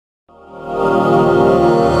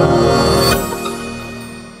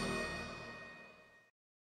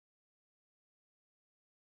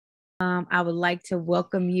I would like to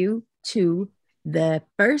welcome you to the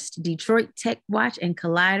first Detroit Tech Watch and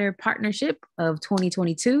Collider partnership of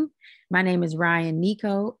 2022. My name is Ryan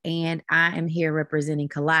Nico, and I am here representing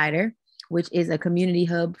Collider, which is a community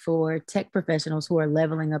hub for tech professionals who are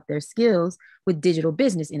leveling up their skills with digital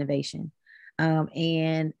business innovation.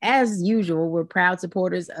 And as usual, we're proud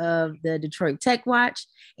supporters of the Detroit Tech Watch,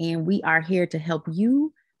 and we are here to help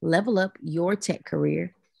you level up your tech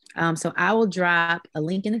career. So I will drop a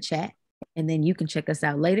link in the chat, and then you can check us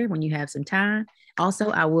out later when you have some time.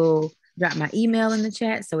 Also, I will drop my email in the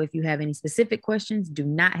chat. So if you have any specific questions, do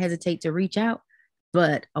not hesitate to reach out.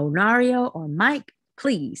 But Onario or Mike,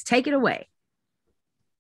 please take it away.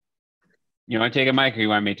 You want to take it, Mike, or you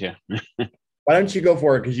want me to? Why don't you go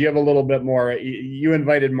for it? Because you have a little bit more. You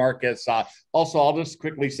invited Markus. Also, I'll just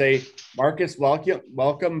quickly say, Markus,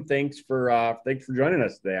 welcome. Thanks for joining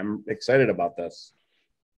us today. I'm excited about this.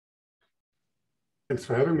 Thanks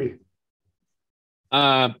for having me.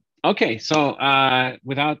 Okay, so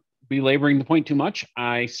without belaboring the point too much,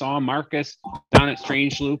 I saw Markus down at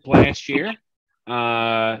Strange Loop last year.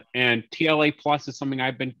 And TLA Plus is something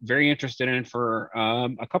I've been very interested in for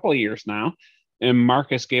a couple of years now. And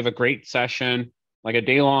Markus gave a great session, like a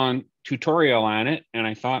day-long tutorial on it. And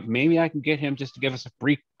I thought maybe I can get him just to give us a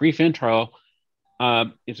brief intro.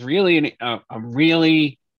 It's really a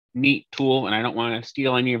really neat tool, and I don't want to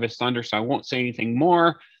steal any of his thunder, so I won't say anything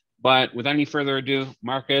more. But without any further ado,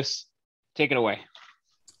 Markus, take it away.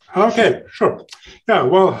 Okay, sure. Yeah,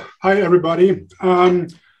 well, hi, everybody. I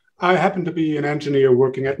happen to be an engineer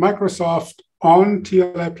working at Microsoft on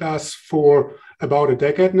TLA Plus for about a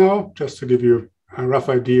decade now, just to give you a rough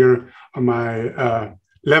idea on my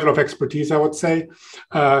level of expertise, I would say.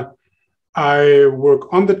 I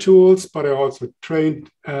work on the tools, but I also train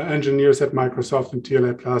engineers at Microsoft in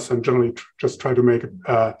TLA Plus and generally just try to make it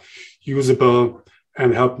usable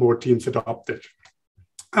and help more teams adopt it.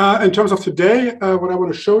 In terms of today, what I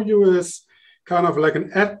want to show you is kind of like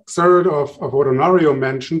an excerpt of what Onario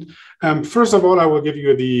mentioned. First of all, I will give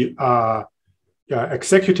you the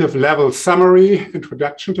executive level summary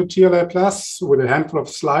introduction to TLA Plus with a handful of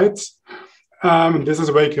slides. This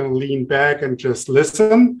is where you can lean back and just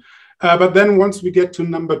listen. But then once we get to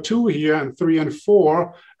number 2 here and 3 and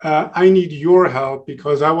 4, I need your help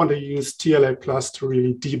because I want to use TLA Plus to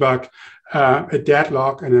really debug a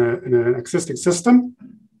deadlock in an existing system.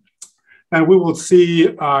 And we will see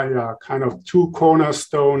kind of 2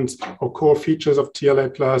 cornerstones or core features of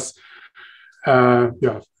TLA Plus.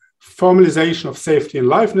 Formalization of safety and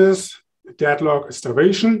liveness, deadlock,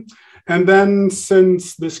 starvation. And then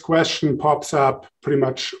since this question pops up pretty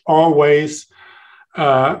much always,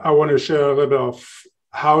 I want to share a little bit of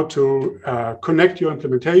how to connect your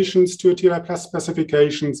implementations to TLA Plus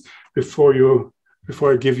specifications before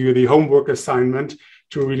I give you the homework assignment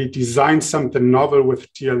to really design something novel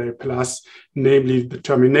with TLA Plus, namely the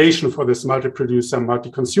termination for this multi-producer,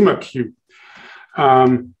 multi-consumer queue.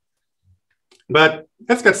 But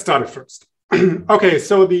let's get started first. Okay,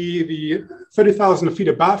 so the 30,000 feet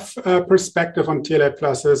above perspective on TLA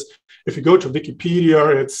Plus is, if you go to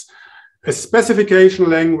Wikipedia, it's a specification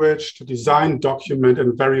language to design, document,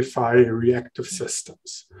 and verify reactive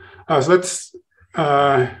systems. So let's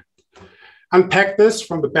unpack this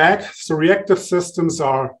from the back. So reactive systems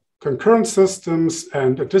are concurrent systems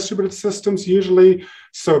and distributed systems usually.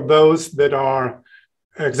 So those that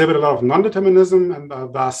exhibit a lot of non-determinism and are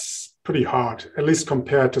thus pretty hard, at least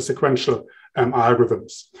compared to sequential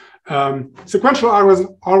algorithms. Sequential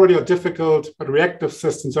algorithms already are difficult, but reactive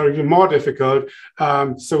systems are even more difficult.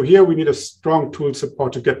 So here we need a strong tool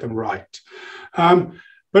support to get them right. But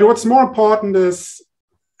what's more important is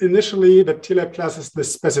initially that TLA Plus is the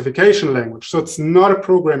specification language. So it's not a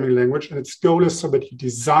programming language, and its goal is so that you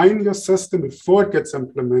design your system before it gets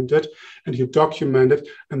implemented and you document it.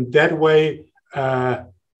 And that way,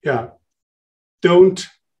 don't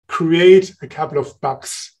create a couple of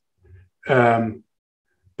bugs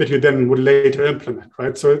that you then would later implement,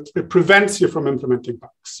 right? So it prevents you from implementing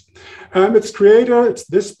bugs. Its creator, it's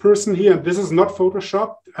this person here, and this is not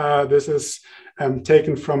Photoshop. This is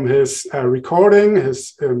taken from his recording,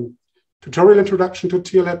 his tutorial introduction to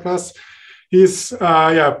TLA Plus. He's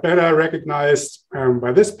better recognized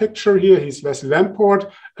by this picture here. He's Leslie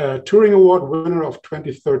Lamport, Turing Award winner of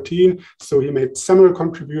 2013. So he made several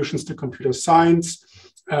contributions to computer science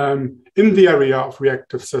in the area of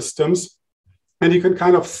reactive systems. And you can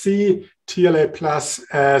kind of see TLA Plus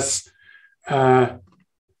as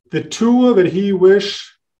the tool that he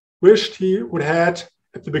wished he would have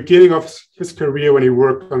at the beginning of his career when he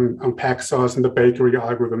worked on Paxos and the bakery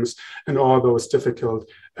algorithms and all those difficult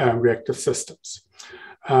reactive systems.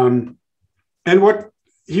 And what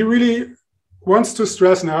he really wants to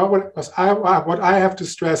stress now, what I have to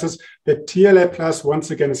stress is that TLA plus,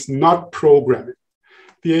 once again, is not programming.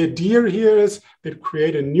 The idea here is that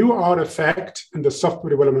create a new artifact in the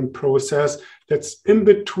software development process that's in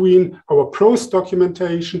between our prose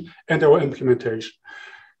documentation and our implementation.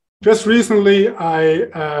 Just recently,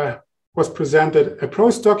 I was presented a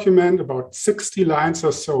prose document, about 60 lines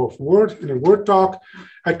or so of Word in a Word doc.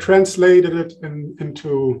 I translated it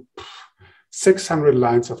into 600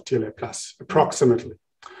 lines of TLA plus, approximately.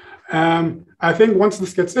 I think once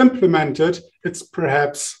this gets implemented, it's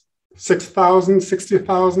perhaps 6,000,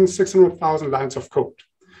 60,000, 600,000 lines of code.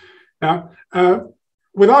 Now,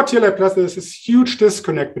 without TLA plus, there's this huge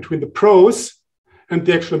disconnect between the prose and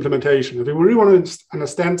the actual implementation. If we really want to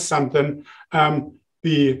understand something,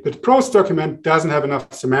 the prose document doesn't have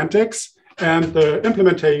enough semantics, and the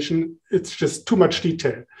implementation, it's just too much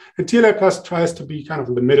detail. And TLA plus tries to be kind of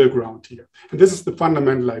in the middle ground here. And this is the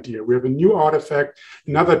fundamental idea. We have a new artifact,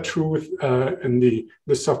 another truth in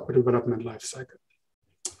the software development lifecycle.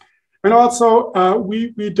 And also,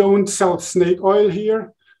 we don't sell snake oil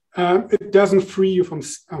here. It doesn't free you from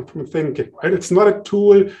thinking, right? It's not a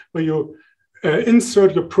tool where you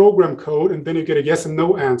insert your program code and then you get a yes and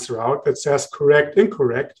no answer out that says correct,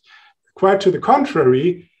 incorrect. Quite to the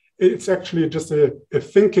contrary, it's actually just a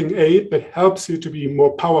thinking aid that helps you to be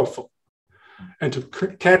more powerful and to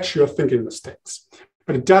catch your thinking mistakes.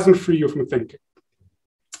 But it doesn't free you from thinking.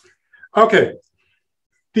 Okay.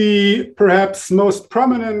 The perhaps most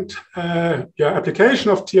prominent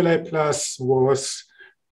application of TLA plus was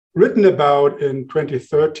written about in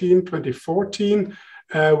 2013, 2014,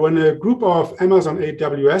 when a group of Amazon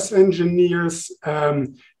AWS engineers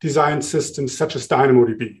designed systems such as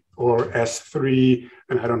DynamoDB or S3,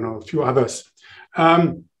 and I don't know, a few others.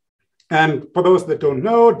 And for those that don't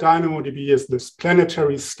know, DynamoDB is this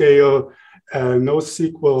planetary scale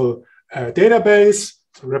NoSQL database.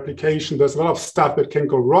 So replication, there's a lot of stuff that can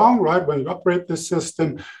go wrong, right, when you operate this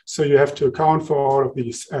system. So you have to account for all of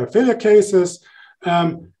these failure cases.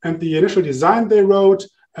 And the initial design they wrote,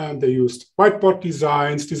 they used whiteboard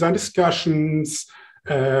designs, design discussions,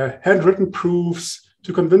 handwritten proofs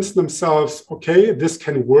to convince themselves, okay, this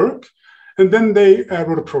can work. And then they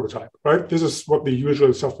wrote a prototype, right? This is what the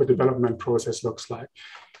usual software development process looks like.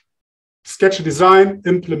 Sketch a design,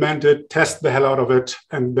 implement it, test the hell out of it,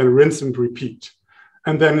 and then rinse and repeat.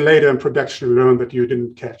 And then later in production, you learn that you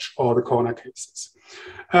didn't catch all the corner cases.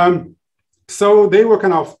 So they were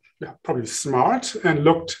kind of probably smart and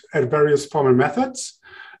looked at various formal methods.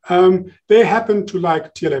 They happened to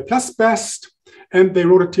like TLA plus best, and they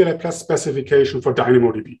wrote a TLA plus specification for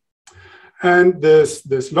DynamoDB. And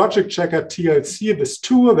this logic checker TLC, this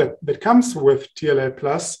tool that comes with TLA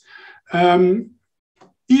plus,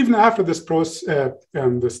 even after this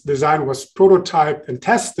design was prototyped and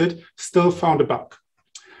tested, still found a bug.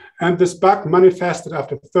 And this bug manifested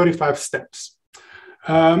after 35 steps.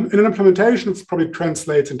 In an implementation, it probably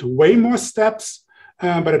translates into way more steps,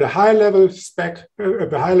 but at a high level spec, at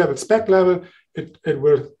the high level spec level,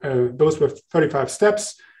 those were 35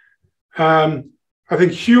 steps. I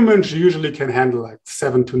think humans usually can handle like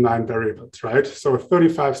 7 to 9 variables, right? So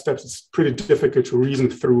 35 steps is pretty difficult to reason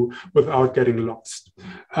through without getting lost.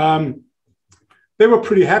 They were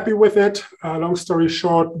pretty happy with it. Long story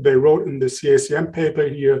short, they wrote in the CACM paper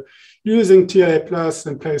here, using TLA plus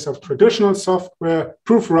in place of traditional software,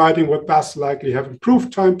 proofwriting would thus likely have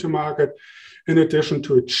improved time to market, in addition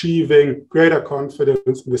to achieving greater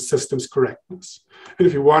confidence in the system's correctness. And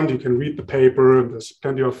if you want, you can read the paper, and there's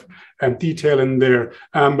plenty of detail in there.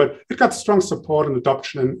 But it got strong support and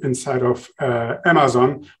adoption inside of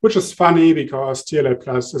Amazon, which is funny because TLA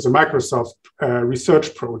Plus is a Microsoft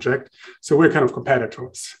research project. So we're kind of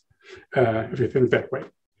competitors, if you think that way.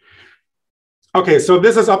 Okay, so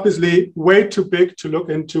this is obviously way too big to look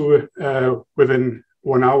into within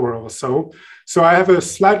 1 hour or so. So I have a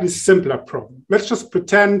slightly simpler problem. Let's just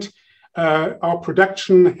pretend our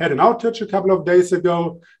production had an outage a couple of days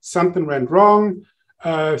ago. Something went wrong.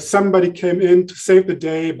 Somebody came in to save the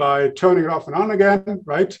day by turning it off and on again,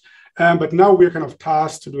 right? But now we're kind of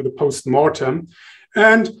tasked to do the post-mortem.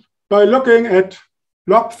 And by looking at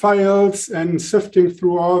log files and sifting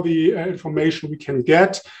through all the information we can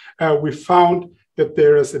get, we found that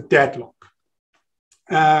there is a deadlock.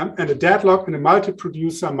 And a deadlock in a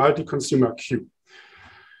multi-producer, multi-consumer queue.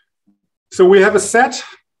 So we have a set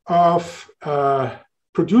of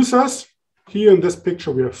producers. Here in this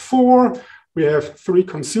picture, we have 4. We have 3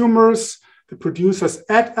 consumers. The producers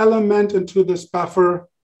add element into this buffer,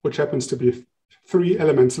 which happens to be 3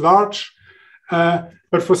 elements large.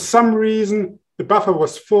 But for some reason, the buffer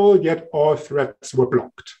was full, yet all threads were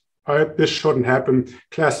blocked. Right? This shouldn't happen,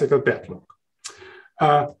 classical deadlock.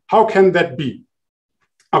 How can that be?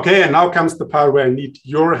 Okay, and now comes the part where I need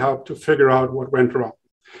your help to figure out what went wrong.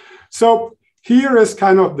 So here is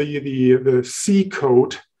kind of the C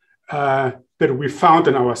code that we found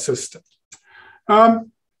in our system.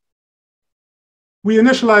 We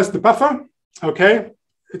initialize the buffer, okay?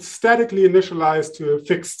 It's statically initialized to a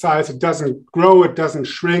fixed size. It doesn't grow, it doesn't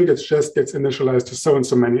shrink, it just gets initialized to so and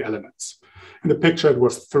so many elements. In the picture, it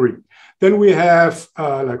was 3. Then we have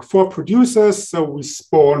like 4 producers, so we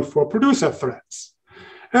spawn 4 producer threads.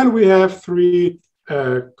 And we have 3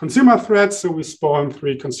 consumer threads, so we spawn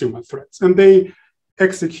 3 consumer threads. And they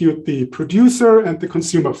execute the producer and the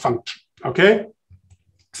consumer function, okay?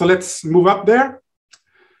 So let's move up there.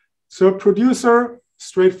 So producer,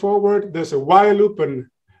 straightforward. There's a while loop and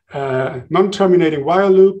non-terminating while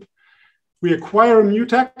loop. We acquire a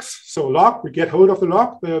mutex, so log, we get hold of the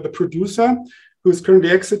log, the producer who's currently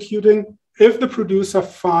executing. If the producer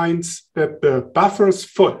finds that the buffer is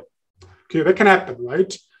full, okay, that can happen,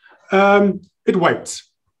 right? It waits.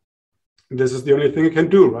 This is the only thing it can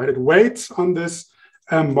do, right? It waits on this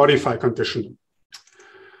modify condition.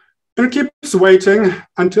 And it keeps waiting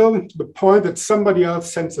until the point that somebody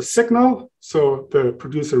else sends a signal. So the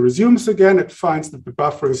producer resumes again. It finds that the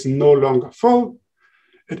buffer is no longer full.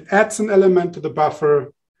 It adds an element to the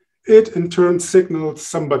buffer. It in turn signals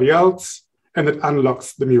somebody else, and it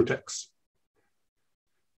unlocks the mutex.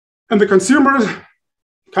 And the consumer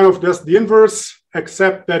kind of does the inverse,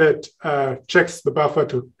 except that it checks the buffer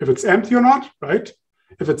to if it's empty or not, right?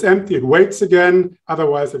 If it's empty, it waits again.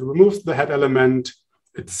 Otherwise, it removes the head element,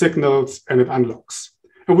 it signals, and it unlocks.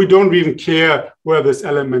 And we don't even care where this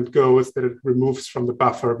element goes that it removes from the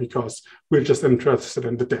buffer because we're just interested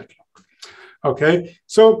in the deadlock. Okay,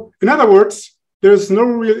 so in other words, there's no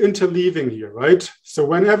real interleaving here, right? So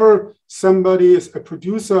whenever somebody is a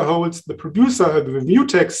producer holds the producer, the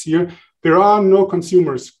mutex here, there are no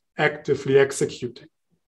consumers actively executing.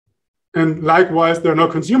 And likewise, there are no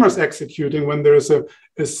consumers executing when there is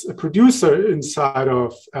a producer inside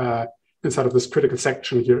of this critical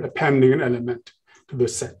section here, appending an element to the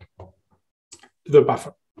set, to the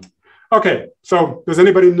buffer. Okay, so does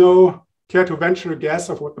anybody care to venture a guess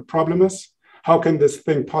of what the problem is? How can this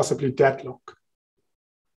thing possibly deadlock?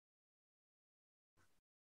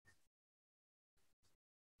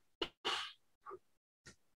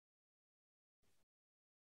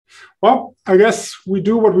 Well, I guess we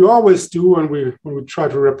do what we always do when we try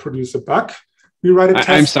to reproduce a bug. We write a test.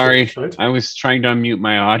 I'm sorry. Code, right? I was trying to unmute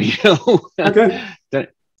my audio. Okay. Did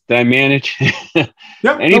I manage? Yep,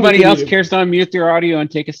 Anybody else cares to unmute their audio and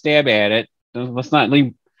take a stab at it? Let's not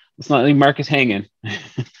leave Markus hanging.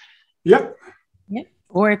 Yep. Yep.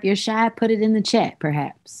 Or if you're shy, put it in the chat,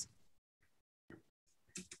 perhaps.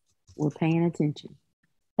 We're paying attention.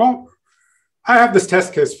 Well, I have this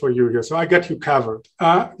test case for you here, so I get you covered.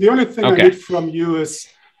 The only thing I need from you is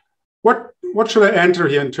what should I enter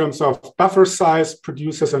here in terms of buffer size,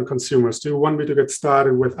 producers, and consumers? Do you want me to get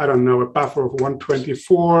started with, I don't know, a buffer of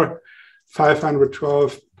 124,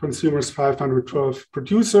 512 consumers, 512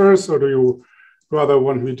 producers, or do you rather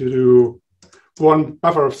want me to do one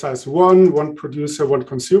buffer of size 1 producer, 1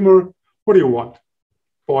 consumer? What do you want?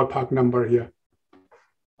 Ballpark number here.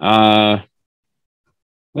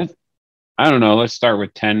 I don't know. Let's start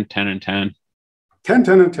with 10, 10, and 10. 10,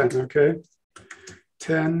 10, and 10. Okay.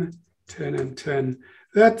 10, 10, and 10.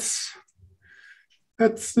 That's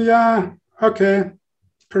yeah. Okay.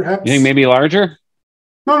 Perhaps. You think maybe larger?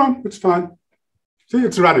 No, it's fine. See,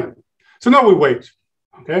 it's running. So now we wait.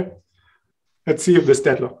 Okay. Let's see if this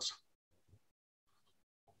deadlocks.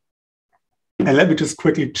 And let me just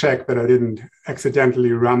quickly check that I didn't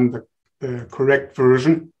accidentally run the correct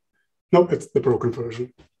version. Nope, it's the broken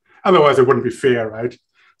version. Otherwise, it wouldn't be fair, right?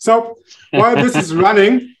 So while this is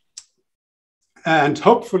running and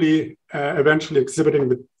hopefully eventually exhibiting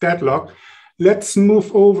the deadlock, let's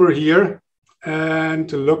move over here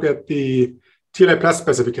and look at the TLA Plus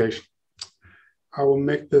specification. I will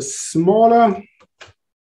make this smaller.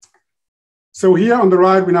 So here on the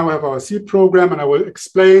right, we now have our C program, and I will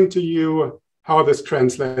explain to you how this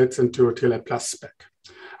translates into a TLA Plus spec.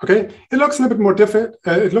 Okay, it looks a little bit more different.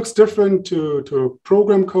 It looks different to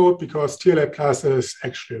program code because TLA Plus is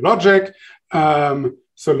actually logic.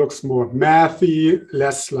 So it looks more mathy,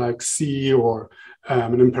 less like C or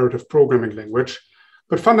an imperative programming language.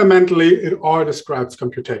 But fundamentally, it all describes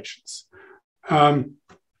computations.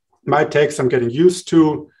 Might take some getting used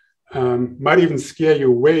to, might even scare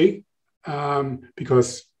you away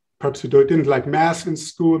because perhaps you didn't like math in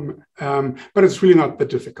school, but it's really not that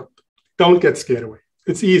difficult. Don't get scared away.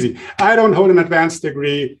 It's easy. I don't hold an advanced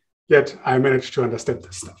degree, yet I managed to understand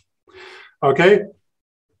this stuff. Okay,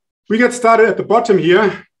 we get started at the bottom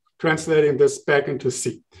here, translating this back into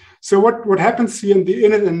C. So what happens here in the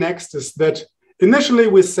init and next is that initially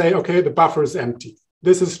we say, okay, the buffer is empty.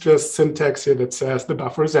 This is just syntax here that says the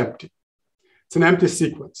buffer is empty. It's an empty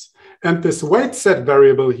sequence. And this wait set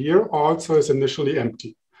variable here also is initially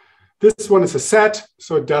empty. This one is a set,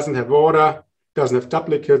 so it doesn't have order, doesn't have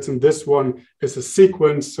duplicates, and this one is a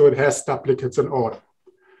sequence, so it has duplicates and order.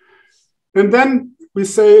 And then we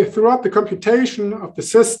say throughout the computation of the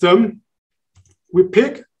system, we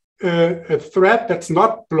pick a thread that's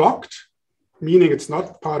not blocked, meaning it's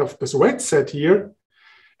not part of this wait set here.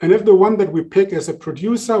 And if the one that we pick is a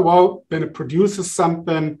producer, well, then it produces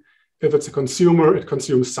something. If it's a consumer, it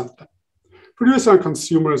consumes something. Producer and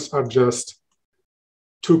consumers are just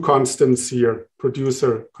two constants here,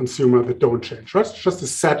 producer, consumer, that don't change. Right? It's just a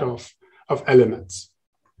set of elements,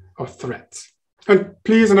 of threads. And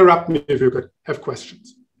please interrupt me if you could have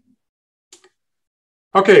questions.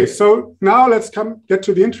 Okay, so now let's get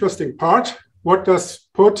to the interesting part. What does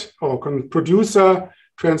put or producer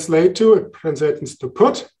translate to? It translates to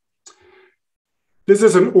put. This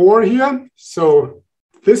is an OR here. So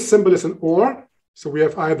this symbol is an OR. So we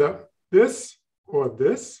have either this or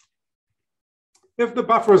this. If the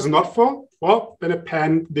buffer is not full, well, then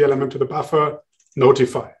append the element to the buffer,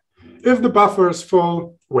 notify. If the buffer is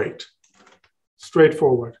full, wait.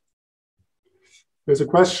 Straightforward. There's a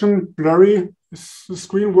question, blurry. Is the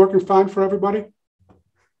screen working fine for everybody?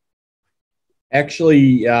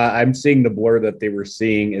 Actually, I'm seeing the blur that they were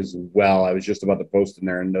seeing as well. I was just about to post in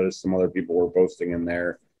there and noticed some other people were posting in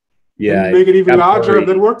there. Yeah. Make it even larger if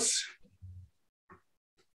that works.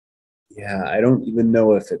 Yeah, I don't even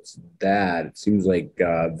know if it's that. It seems like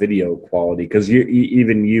video quality, because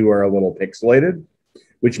even you are a little pixelated,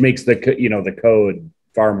 which makes the code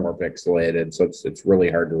far more pixelated. So it's really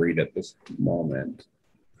hard to read at this moment.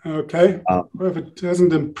 Okay. Well, if it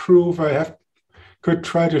doesn't improve, could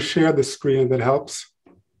try to share the screen. That helps.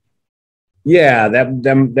 Yeah,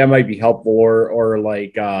 that might be helpful, or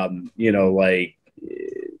like like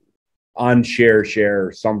on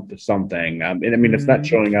share something. I mean, it's not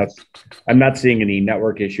showing us. I'm not seeing any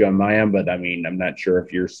network issue on my end, but I mean, I'm not sure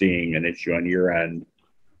if you're seeing an issue on your end.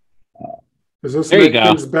 Does this there make you go.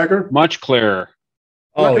 things better? Much clearer.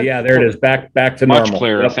 Oh yeah, there it is. Back to normal. Much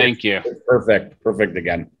clearer. Yep. Thank you. Perfect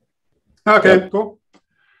again. Okay, Yep. cool.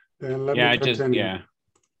 Then let me continue.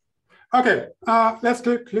 Okay, let's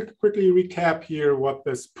quickly recap here what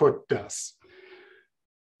this put does.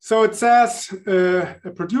 So it says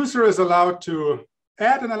a producer is allowed to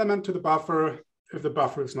add an element to the buffer if the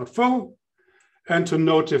buffer is not full, and to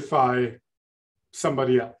notify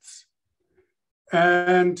somebody else.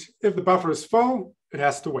 And if the buffer is full, it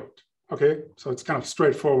has to wait. Okay, so it's kind of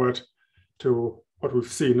straightforward to what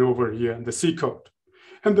we've seen over here in the C code.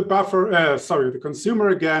 And the buffer, the consumer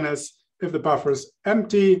again is if the buffer is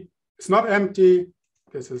empty, it's not empty,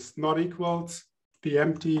 this is not equals the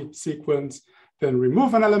empty sequence, then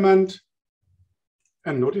remove an element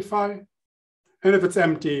and notify. And if it's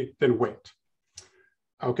empty, then wait.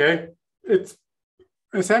 Okay, it's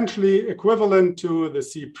essentially equivalent to the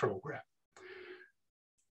C program,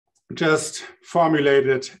 just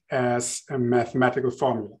formulated as a mathematical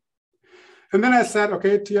formula. And then I said,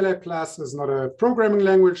 okay, TLA plus is not a programming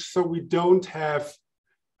language, so we don't have,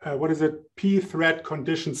 p-thread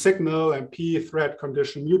condition signal and p-thread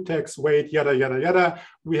condition mutex, wait, yada, yada, yada.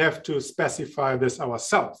 We have to specify this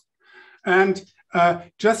ourselves. And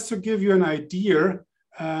just to give you an idea,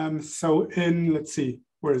 let's see,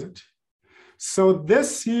 where is it? So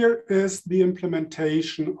this here is the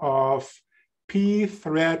implementation of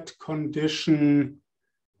p-thread condition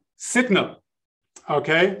signal,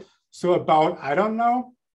 okay? So about, I don't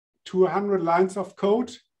know, 200 lines of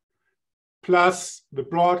code, plus the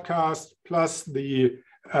broadcast, plus the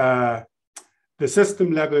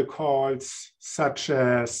system level calls, such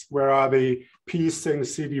as where are the p-sing,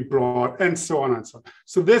 cd broad, and so on and so on.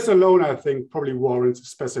 So this alone, I think, probably warrants a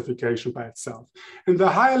specification by itself. In the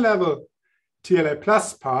high level TLA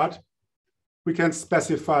plus part, we can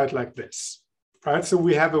specify it like this, right? So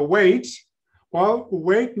we have a wait. Well,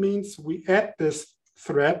 wait means we add this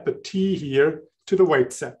thread, the T here, to the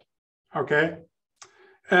wait set, okay?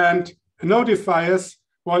 And notify us,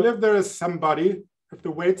 well, if there is somebody, if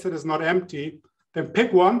the wait set is not empty, then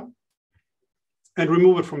pick one and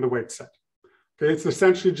remove it from the wait set. Okay, it's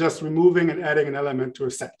essentially just removing and adding an element to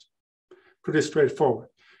a set. Pretty straightforward.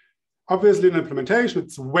 Obviously, in implementation,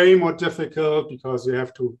 it's way more difficult because you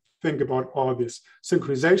have to think about all these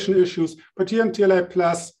synchronization issues. But here in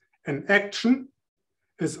TLA+, an action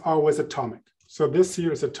is always atomic. So this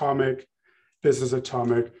here is atomic. This is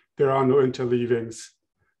atomic. There are no interleavings.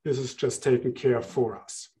 this is just taken care of for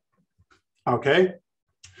us. Okay,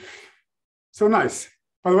 so nice.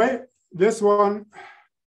 By the way, this one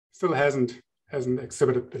still hasn't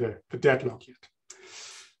exhibited the deadlock yet.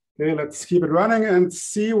 Okay, let's keep it running and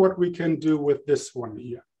see what we can do with this one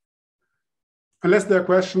here. Unless there are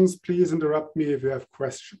questions, please interrupt me if you have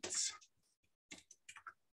questions.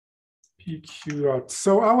 PQ.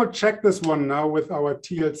 So I will check this one now with our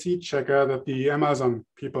TLC checker that the Amazon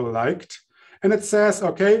people liked. And it says,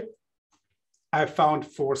 okay, I found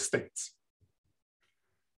 4 states.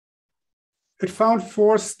 It found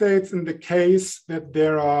 4 states in the case that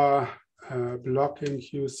there are blocking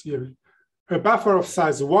queues here. A buffer of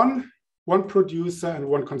size 1, 1 producer, and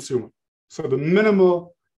 1 consumer. So the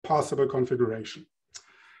minimal possible configuration.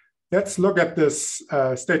 Let's look at this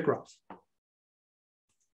state graph.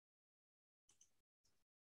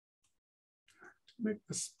 Make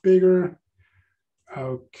this bigger.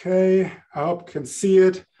 Okay, I hope you can see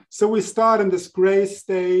it. So we start in this gray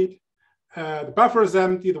state. The buffer is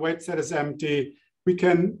empty, the wait set is empty. We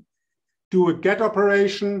can do a get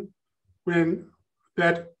operation when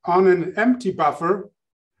that on an empty buffer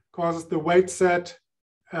causes the wait set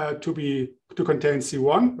to contain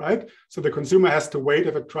C1, right? So the consumer has to wait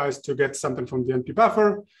if it tries to get something from the empty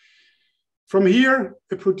buffer. From here,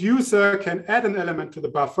 a producer can add an element to the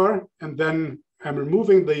buffer, and then I'm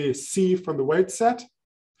removing the C from the wait set.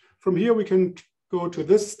 From here, we can go to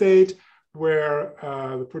this state where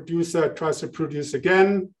the producer tries to produce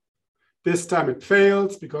again. This time it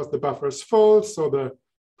fails because the buffer is full. So the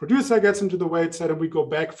producer gets into the wait set, and we go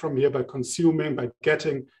back from here by consuming, by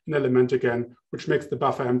getting an element again, which makes the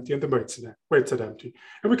buffer empty and the wait set empty.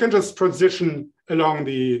 And we can just transition along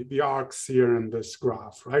the arcs here in this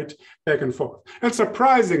graph, right? Back and forth. And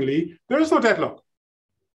surprisingly, there is no deadlock.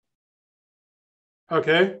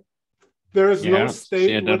 Okay, there is no state.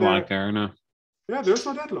 See a deadlock there, no. Yeah, there's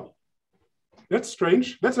no deadlock. That's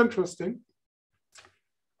strange. That's interesting.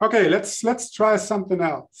 Okay, let's try something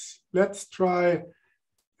else. Let's try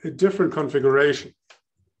a different configuration.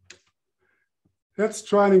 Let's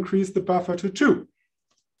try and increase the buffer to 2.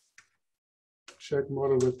 Check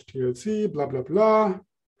model with TLC, blah, blah, blah.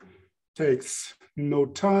 Takes no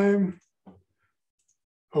time.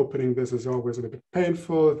 Opening this is always a little bit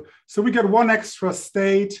painful. So we get 1 extra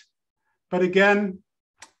state, but again,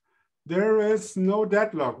 there is no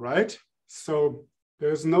deadlock, right? So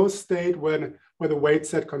there's no state where the wait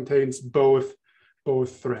set contains both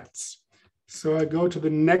threads. So I go to the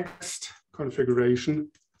next configuration,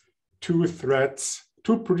 2 threads,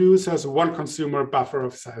 2 producers, 1 consumer, buffer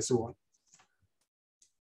of size 1.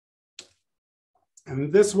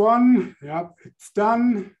 And this one, yeah, it's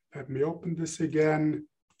done. Let me open this again.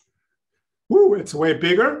 Ooh, it's way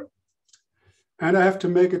bigger. And I have to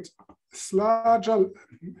make it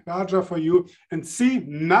larger for you. And see,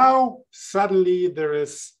 now suddenly there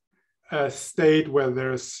is a state where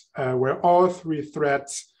where all 3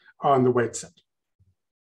 threads are on the wait set.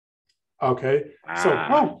 Okay,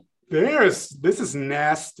 so this is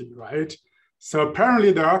nasty, right? So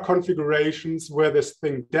apparently there are configurations where this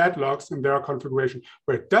thing deadlocks, and there are configurations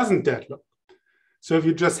where it doesn't deadlock. So if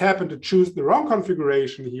you just happen to choose the wrong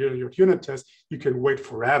configuration here in your unit test, you can wait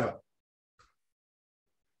forever.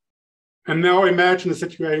 And now imagine a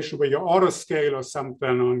situation where you auto scale or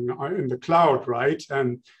something in the cloud, right?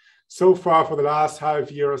 And so far for the last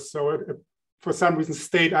half year or so, it for some reason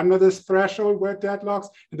stayed under this threshold where it deadlocks,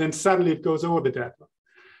 and then suddenly it goes over the deadlock,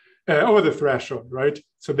 over the threshold, right?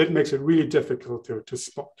 So that makes it really difficult to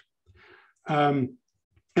spot.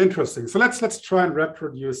 Interesting. So let's try and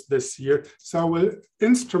reproduce this here. So I will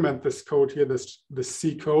instrument this code here, this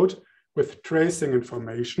C code with tracing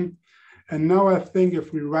information. And now I think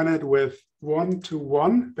if we run it with 1 to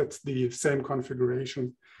 1, that's the same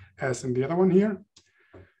configuration as in the other one here,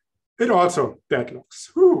 it also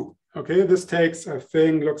deadlocks. Whew. Okay, this takes, I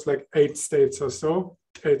think, looks like 8 states or so,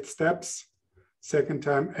 8 steps. Second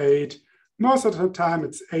time 8. Most of the time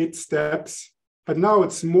it's 8 steps, but now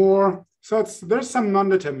it's more. So there's some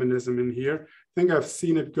non-determinism in here. I think I've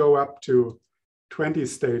seen it go up to 20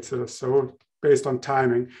 states or so based on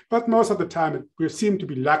timing. But most of the time, we seem to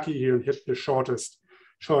be lucky here and hit the shortest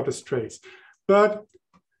trace. But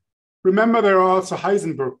remember, there are also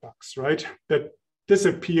Heisenberg bugs, right? That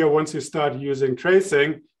disappear once you start using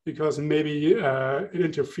tracing because maybe it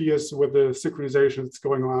interferes with the synchronization that's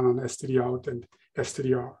going on STD out and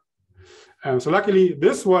STDR. So luckily,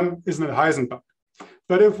 this one isn't a Heisenberg.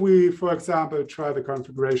 But if we, for example, try the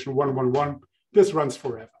configuration 111, this runs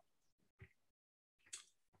forever.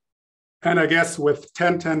 And I guess with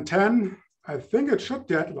 10, 10, 10, I think it should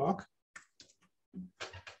deadlock.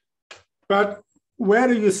 But where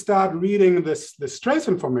do you start reading this trace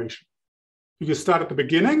information? Do you start at the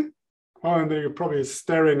beginning? Oh, and then you're probably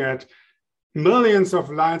staring at millions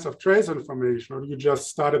of lines of trace information, or do you just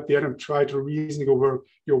start at the end and try to reason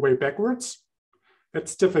your way backwards?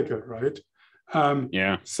 That's difficult, right?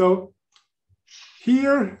 Yeah. So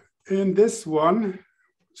here in this one,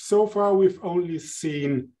 so far we've only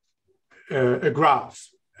seen a graph.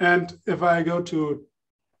 And if I go to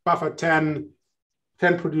buffer 10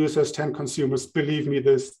 producers, 10 consumers, believe me,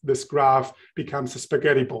 this graph becomes a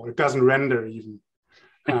spaghetti ball. It doesn't render even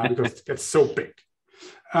because it gets so big.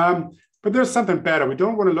 But there's something better. We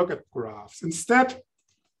don't want to look at graphs. Instead,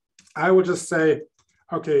 I would just say,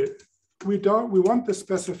 okay, we want the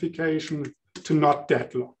specification to not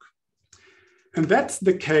deadlock. And that's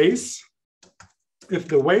the case if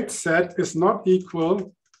the weight set is not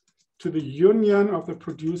equal to the union of the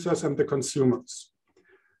producers and the consumers.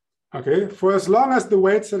 Okay, for as long as the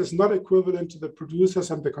weight set is not equivalent to the producers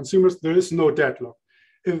and the consumers, there is no deadlock.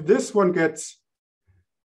 If this one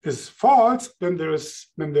is false, then there's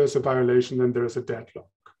a violation, then there's a deadlock.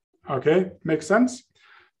 Okay, makes sense?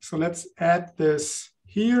 So let's add this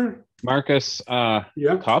here. Markus,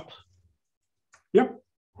 yeah. Cup? Yep,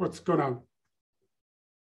 what's going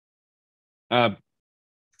on?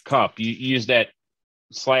 Cup, you use that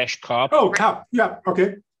 /cup. Oh, cup, yeah,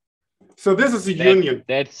 okay. So this is a union.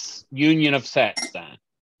 That's union of sets then.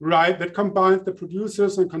 Right, that combines the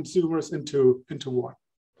producers and consumers into one.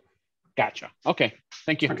 Gotcha. Okay,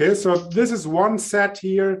 thank you. Okay, so this is one set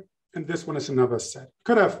here, and this one is another set.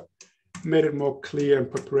 Could have made it more clear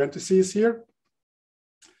and put parentheses here.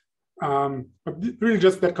 But really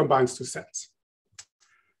just that combines two sets.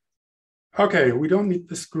 Okay, we don't need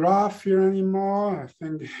this graph here anymore, I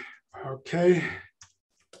think. Okay.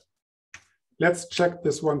 Let's check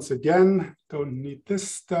this once again. Don't need this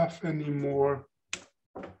stuff anymore.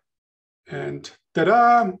 And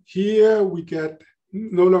ta-da, here we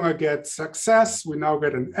no longer get success. We now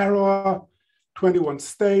get an error, 21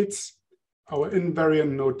 states. Our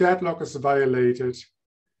invariant no deadlock is violated.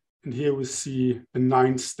 And here we see the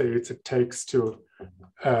 9 states it takes to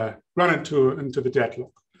run into the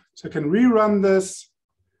deadlock. So I can rerun this.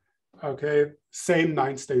 Okay, same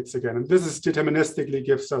 9 states again. And this is deterministically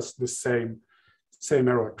gives us the same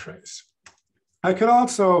error trace. I can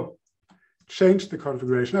also change the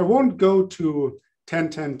configuration. I won't go to 10,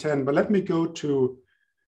 10, 10, but let me go to,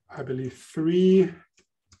 I believe, 3,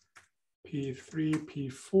 P3,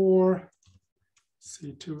 P4,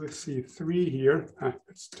 C2, C3 here.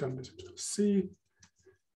 Let's turn this into C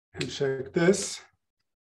and check this.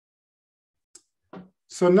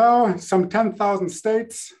 So now some 10,000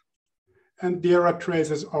 states, and the error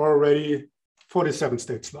trace is already 47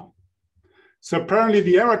 states long. So apparently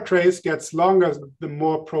the error trace gets longer the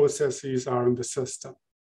more processes are in the system.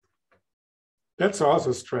 That's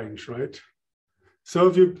also strange, right? So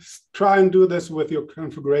if you try and do this with your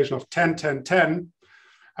configuration of 10, 10, 10,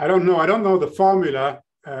 I don't know the formula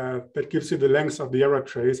that gives you the length of the error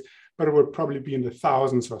trace, but it would probably be in the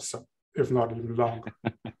thousands or so, if not even longer.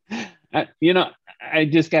 I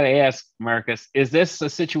just got to ask, Markus, is this a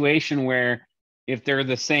situation where if they're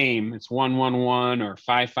the same, it's 1, 1, 1 or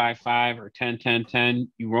 5, 5, 5 or 10, 10,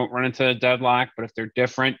 10, you won't run into a deadlock, but if they're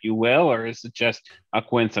different, you will, or is it just a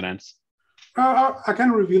coincidence? I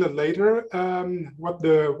can reveal it later, what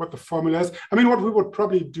the formula is. I mean, what we would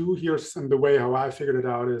probably do here, and the way how I figured it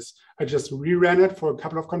out is I just reran it for a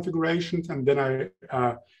couple of configurations, and then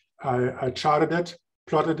I charted it,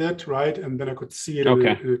 plotted it, right? And then I could see it in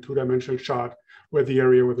a 2-dimensional chart where the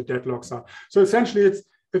area where the deadlocks are. So essentially, it's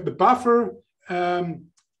if the buffer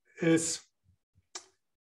is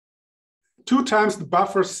 2 times the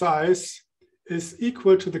buffer size is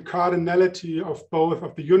equal to the cardinality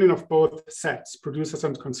of the union of both sets, producers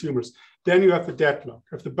and consumers, then you have the deadlock.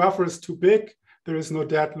 If the buffer is too big, there is no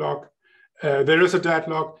deadlock. There is a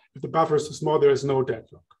deadlock. If the buffer is too small, there is no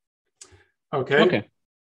deadlock. Okay.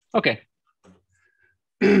 Okay.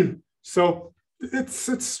 So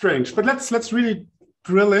it's strange, but let's really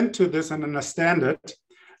drill into this and understand it.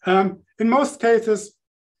 In most cases,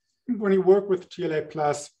 when you work with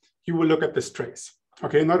TLA+, you will look at this trace.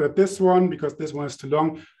 Okay, not at this one, because this one is too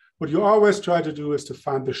long. What you always try to do is to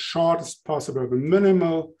find the shortest possible, the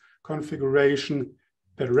minimal configuration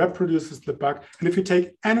that reproduces the bug. And if you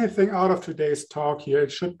take anything out of today's talk here,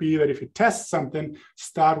 it should be that if you test something,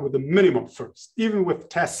 start with the minimum first, even with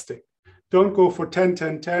testing. Don't go for 10,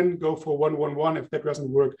 10, 10, go for 1, 1, 1. If that doesn't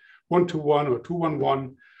work, 1, 2, 1 or 2, 1,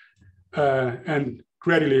 1, and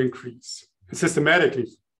gradually increase, and systematically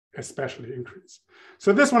especially increase.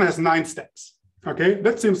 So this one has 9 steps. Okay,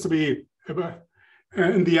 that seems to be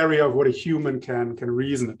in the area of what a human can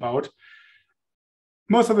reason about.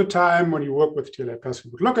 most of the time when you work with TLA+,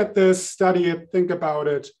 you would look at this, study it, think about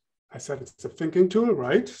it. I said it's a thinking tool,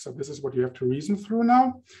 right? So this is what you have to reason through now.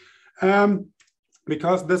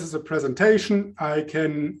 Because this is a presentation,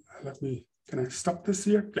 can I stop this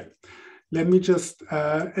here? Yeah. Let me just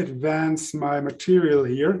advance my material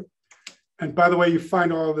here. And by the way, you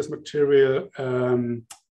find all this material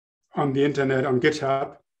on the internet, on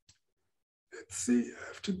GitHub. Let's see, I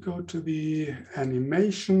have to go to the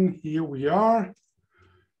animation. Here we are.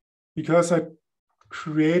 Because I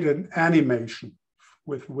created an animation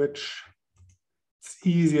with which it's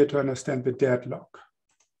easier to understand the deadlock.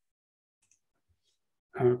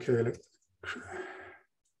 Okay,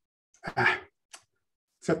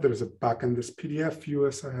 except there's a bug in this PDF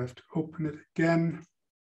viewer, so I have to open it again.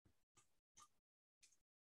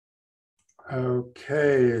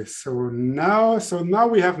 Okay, so now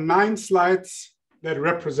we have 9 slides that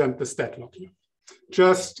represent this deadlock here,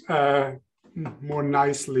 just more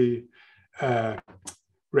nicely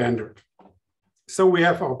rendered. So we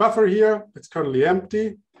have our buffer here, it's currently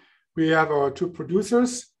empty. We have our 2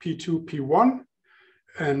 producers, P2, P1,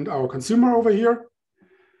 and our consumer over here.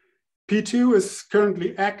 P2 is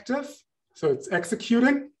currently active, so it's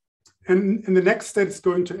executing. And in the next state, it's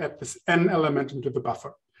going to add this N element into the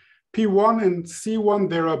buffer. P1 and C1,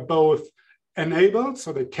 they are both enabled,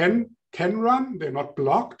 so they can run, they're not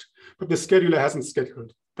blocked, but the scheduler hasn't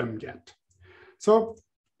scheduled them yet. So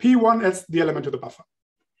P1 adds the element to the buffer.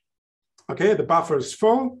 Okay, the buffer is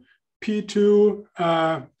full.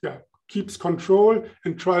 P2 keeps control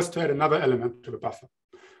and tries to add another element to the buffer.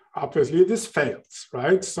 Obviously, this fails,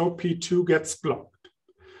 right? So P2 gets blocked.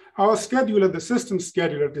 Our scheduler, the system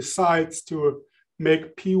scheduler, decides to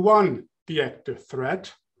make P1 the active thread.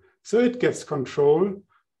 So it gets control.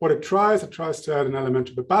 What it tries to add an element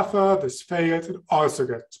to the buffer. This fails, it also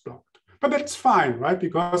gets blocked. But that's fine, right?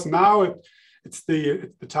 Because now it's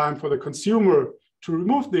the time for the consumer to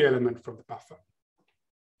remove the element from the buffer.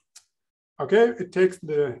 Okay, it takes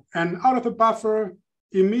the N out of the buffer,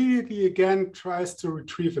 immediately again tries to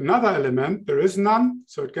retrieve another element. There is none,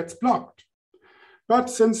 so it gets blocked.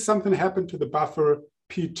 But since something happened to the buffer,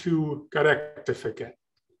 P2 got active again.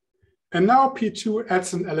 And now P2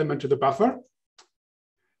 adds an element to the buffer,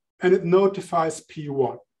 and it notifies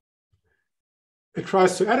P1. It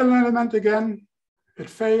tries to add an element again, it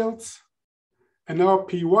fails, and now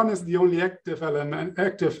P1 is the only active element,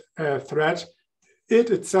 thread. It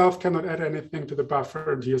itself cannot add anything to the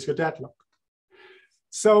buffer, and here's your deadlock.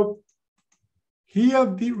 So here,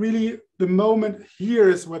 the moment here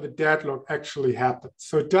is where the deadlock actually happens.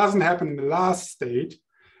 So it doesn't happen in the last state,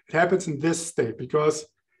 it happens in this state because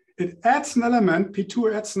it adds an element,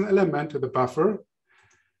 P2 adds an element to the buffer,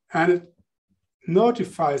 and it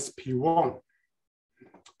notifies P1,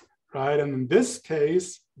 right? And in this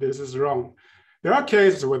case, this is wrong. There are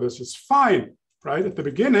cases where this is fine, right? At the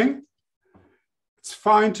beginning, it's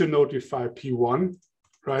fine to notify P1,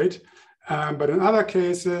 right? But in other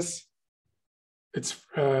cases, it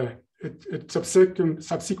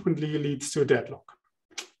subsequently leads to a deadlock.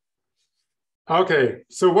 Okay,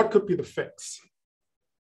 so what could be the fix?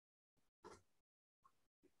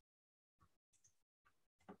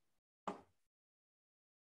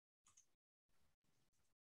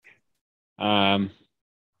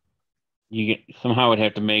 Somehow would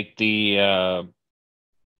have to make the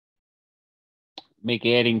make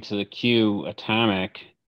adding to the queue atomic.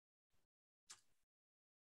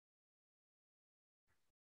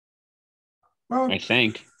 Well, I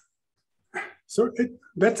think. So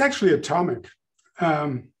that's actually atomic.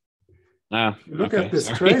 Look at this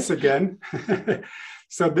trace again.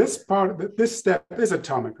 So this step is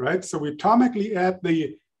atomic, right? So we atomically add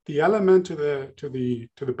the element to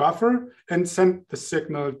the buffer and send the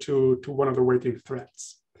signal to one of the waiting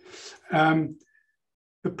threads.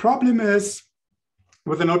 The problem is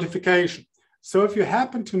with the notification. So if you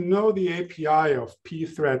happen to know the API of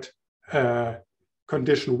pthread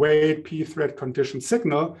condition wait, pthread condition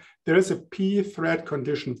signal, there is a pthread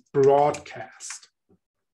condition broadcast.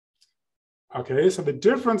 Okay, so the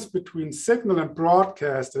difference between signal and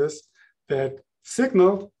broadcast is that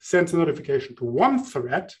signal sends a notification to one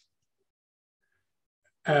thread,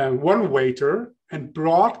 one waiter, and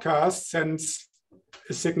broadcast sends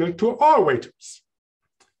a signal to all waiters.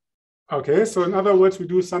 Okay, so in other words, we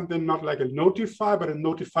do something not like a notify, but a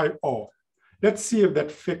notify all. Let's see if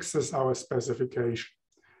that fixes our specification.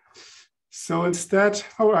 So instead,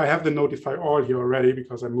 I have the notify all here already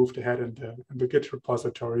because I moved ahead in the Git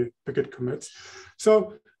repository, the Git commits.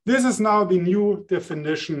 So this is now the new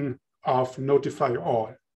definition of notify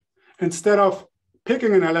all. Instead of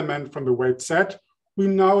picking an element from the wait set, we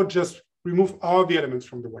now just remove all the elements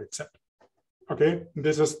from the wait set. Okay,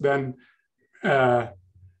 this is then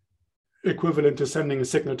equivalent to sending a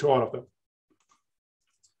signal to all of them.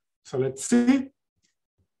 So let's see.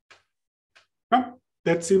 Oh,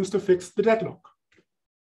 that seems to fix the deadlock.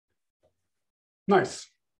 Nice.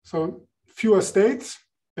 So fewer states,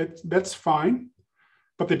 that's fine,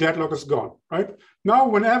 but the deadlock is gone, right? Now,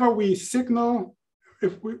 whenever we signal,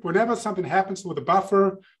 whenever something happens with a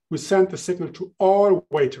buffer, we send the signal to all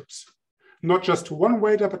waiters, not just to one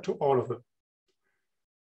waiter, but to all of them.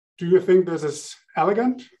 Do you think this is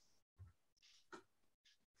elegant?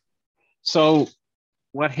 So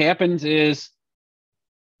what happens is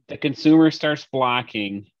the consumer starts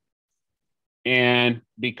blocking, and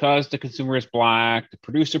because the consumer is blocked, the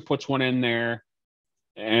producer puts one in there,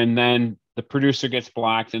 and then the producer gets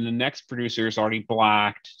blocked, and the next producer is already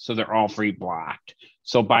blocked, so they're all three blocked.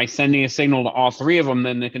 So by sending a signal to all three of them,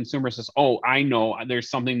 then the consumer says, oh, I know there's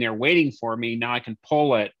something there waiting for me. Now I can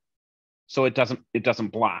pull it so it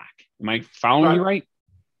doesn't block. Am I following you right?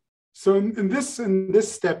 So in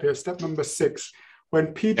this step here, step number 6,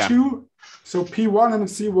 when P2, so P1 and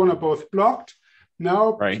C1 are both blocked,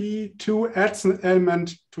 now P2 adds an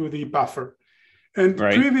element to the buffer. And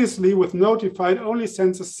previously with notify, it only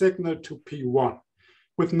sends a signal to P1.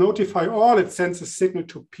 With notify all, it sends a signal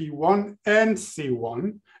to P1 and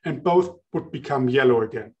C1, and both would become yellow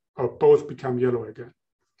again, or both become yellow again.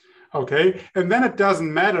 Okay, and then it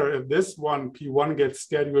doesn't matter if this one, P1 gets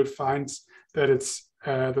scheduled, finds that it's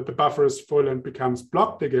that the buffer is full and becomes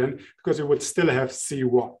blocked again, because it would still have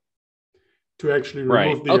C1 to actually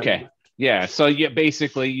remove the element. Yeah, so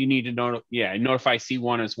basically you need to notify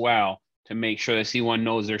C1 as well to make sure that C1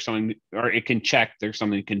 knows there's something, or it can check there's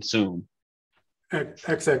something to consume.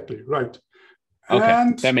 Exactly, right. Okay,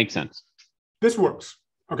 and that makes sense. This works,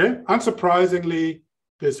 okay? Unsurprisingly,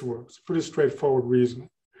 this works. Pretty straightforward reasoning.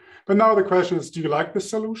 But now the question is, do you like this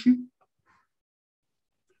solution?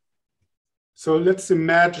 So let's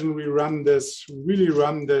imagine we really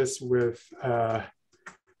run this with a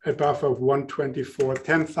buffer of 124,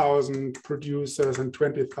 10,000 producers and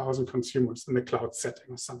 20,000 consumers in the cloud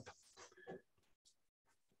setting or something.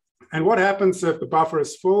 And what happens if the buffer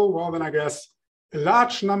is full? Well, then I guess a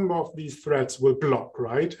large number of these threads will block,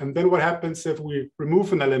 right? And then what happens if we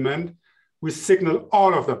remove an element? We signal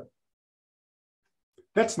all of them.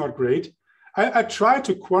 That's not great. I try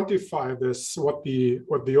to quantify this, what the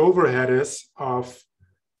overhead is of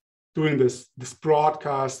doing this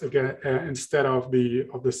broadcast again instead of the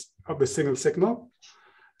single signal,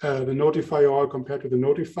 the notify all compared to the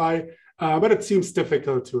notify. But it seems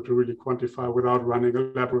difficult to really quantify without running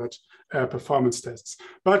elaborate performance tests.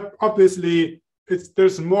 But obviously,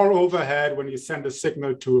 there's more overhead when you send a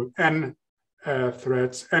signal to n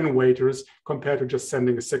threads, n waiters, compared to just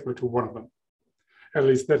sending a signal to one of them. At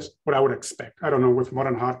least that's what I would expect. I don't know, with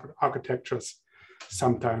modern hardware architectures,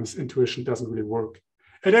 sometimes intuition doesn't really work.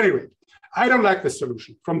 At any rate, I don't like this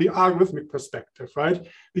solution from the algorithmic perspective, right?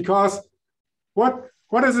 Because what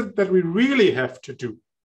is it that we really have to do?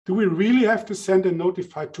 Do we really have to send a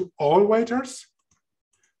notify to all waiters?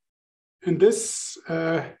 At this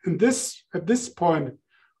point,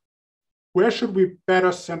 where should we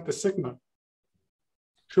better send the signal?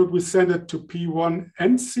 Should we send it to P1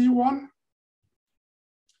 and C1?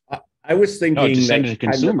 I was thinking send it to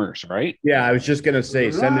consumers, right? Yeah, I was just going to say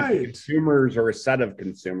send it to consumers or a set of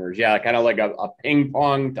consumers. Yeah, kind of like a ping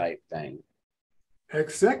pong type thing.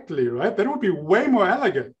 Exactly, right? That would be way more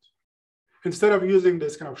elegant. Instead of using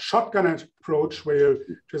this kind of shotgun approach where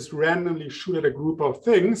you just randomly shoot at a group of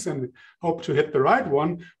things and hope to hit the right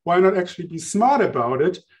one, why not actually be smart about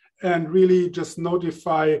it and really just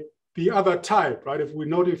notify the other type, right? If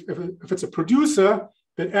we if it's a producer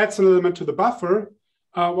that adds an element to the buffer,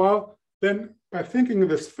 well, then by thinking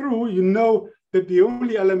this through, you know that the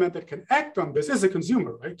only element that can act on this is a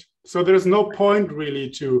consumer, right? So there's no point really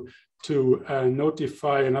to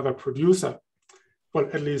notify another producer. Well,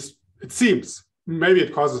 at least it seems. Maybe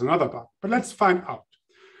it causes another bug, but let's find out.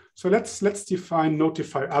 So let's define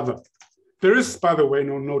notify other. There is, by the way,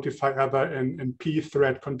 no notify other in P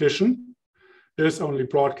thread condition. There's only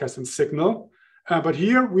broadcast and signal. But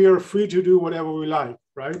here we are free to do whatever we like,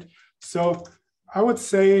 right? So I would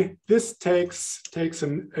say this takes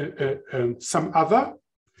some other.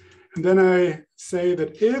 And then I say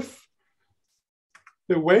that if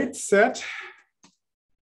the wait set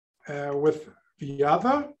with the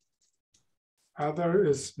other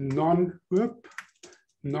is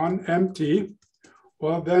non-empty,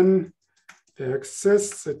 well, then there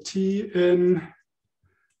exists a T in,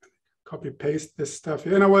 copy paste this stuff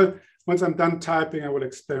here. And I will, once I'm done typing, I will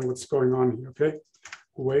explain what's going on here, okay?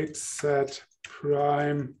 Wait set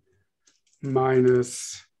prime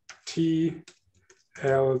minus T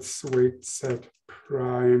else wait set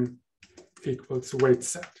prime equals wait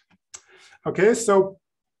set. Okay, so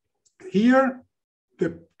here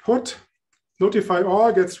the put notify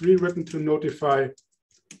all gets rewritten to notify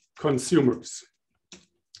consumers.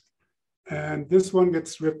 And this one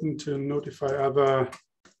gets written to notify other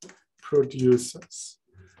producers.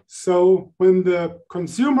 So when the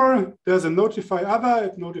consumer does a notify other,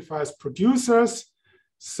 it notifies producers.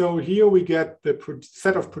 So here we get the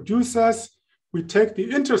set of producers. We take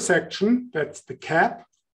the intersection, that's the cap,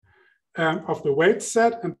 of the wait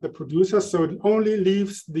set and the producers. So it only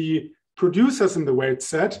leaves the producers in the wait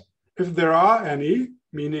set if there are any,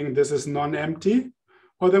 meaning this is non-empty,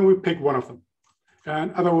 or then we pick one of them.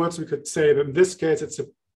 And in other words, we could say that in this case,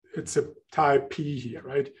 it's a type P here,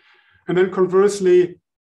 right? And then conversely,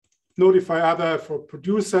 notify other for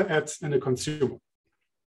producer, ads, and a consumer.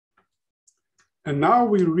 And now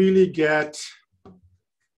we really get,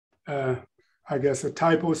 I guess, a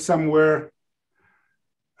typo somewhere.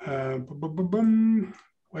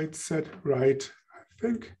 Wait set, right, I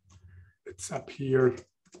think it's up here.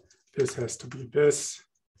 This has to be this.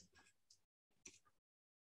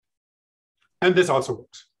 And this also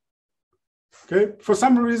works. Okay, for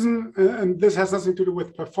some reason, and this has nothing to do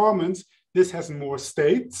with performance, this has more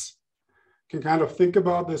states. You can kind of think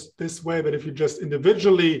about this way, but if you just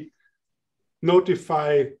individually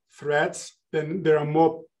notify threads, then there are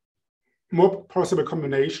more possible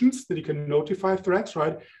combinations that you can notify threads,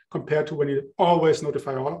 right? Compared to when you always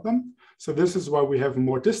notify all of them. So this is why we have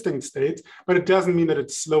more distinct states, but it doesn't mean that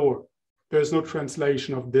it's slower. There's no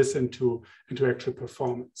translation of this into actual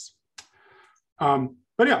performance.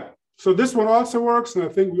 But yeah, so this one also works. And I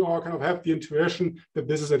think we all kind of have the intuition that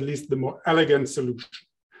this is at least the more elegant solution.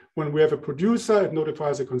 When we have a producer, it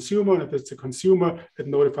notifies a consumer. And if it's a consumer, it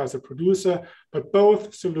notifies a producer. But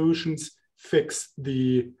both solutions fix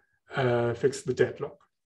the deadlock.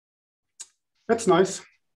 That's nice.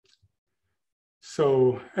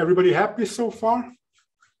 So everybody happy so far?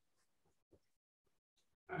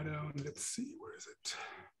 Let's see, where is it?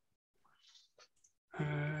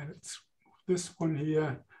 Let's move this one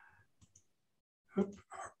here.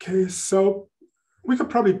 Okay, so we could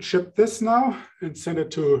probably ship this now and send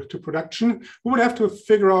it to production. We would have to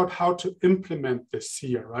figure out how to implement this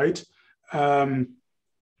here, right?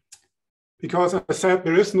 Because as I said,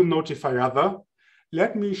 there is no notify other.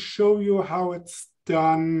 Let me show you how it's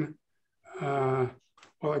done. Well,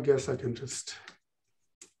 I guess I can just.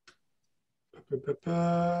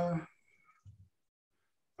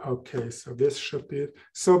 Okay, so this should be it.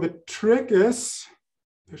 So the trick is,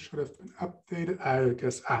 this should have been updated. I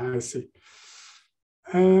guess, I see.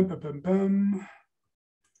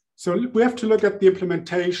 So we have to look at the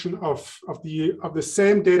implementation of the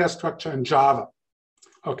same data structure in Java.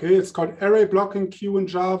 Okay, it's called array blocking queue in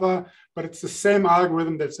Java, but it's the same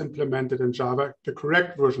algorithm that's implemented in Java, the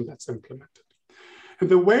correct version that's implemented. And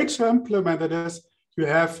the way to implement it is you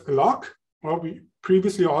have a lock. Well, we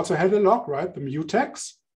previously also had a lock, right? The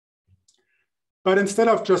mutex. But instead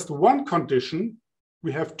of just one condition,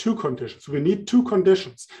 we have two conditions. We need two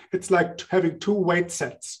conditions. It's like having two wait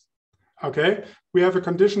sets. Okay, we have a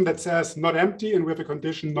condition that says not empty, and we have a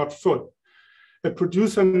condition not full. The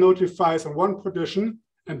producer notifies on one condition,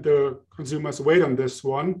 and the consumers wait on this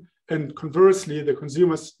one. And conversely, the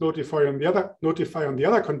consumers notify on the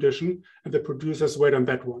other condition, and the producers wait on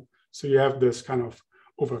that one. So you have this kind of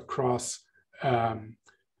overcross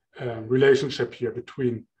relationship here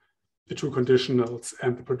between the two conditionals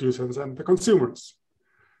and the producers and the consumers.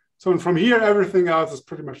 So from here, everything else is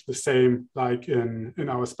pretty much the same like in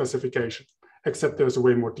our specification, except there's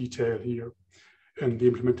way more detail here in the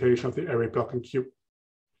implementation of the array blocking queue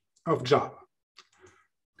of Java.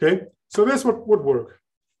 Okay, so this would work.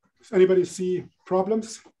 Does anybody see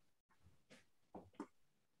problems?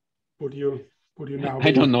 Would you now?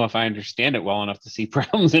 I don't know if I understand it well enough to see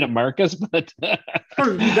problems in it, Markus, but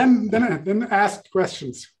then ask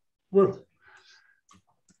questions. We're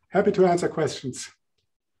happy to answer questions.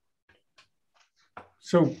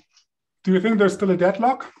 So, do you think there's still a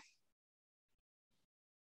deadlock?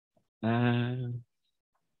 I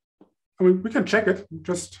mean, we can check it.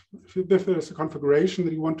 Just if there's a configuration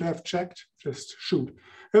that you want to have checked, just shoot.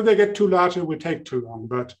 If they get too large, it will take too long.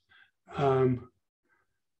 But I'm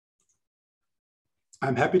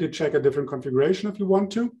happy to check a different configuration if you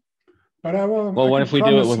want to. But I will. Well, what if we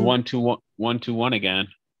do it with 1-2-1 again?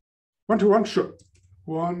 1-2-1, sure.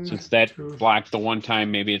 Since that blocked the one time,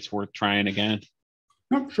 maybe it's worth trying again.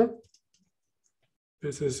 No, sure.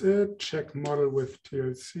 This is it. Check model with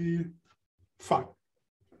TLC. Fine.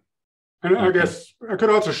 And okay. I guess I could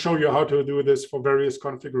also show you how to do this for various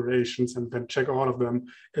configurations and then check all of them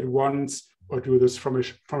at once. or do this from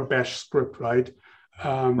a bash script, right?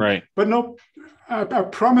 Right. But no, I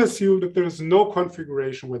promise you that there is no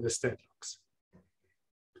configuration where this deadlocks.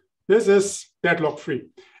 This is deadlock free.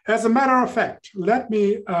 As a matter of fact, let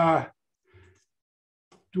me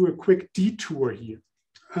do a quick detour here.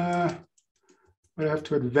 I have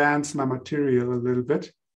to advance my material a little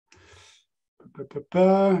bit.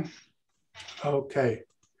 Okay,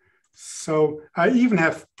 so I even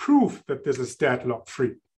have proof that this is deadlock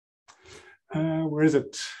free. Where is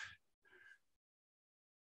it?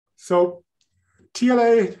 So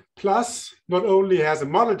TLA Plus not only has a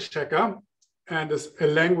model checker and is a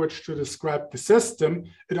language to describe the system,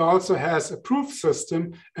 it also has a proof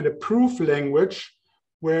system and a proof language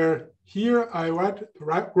where here I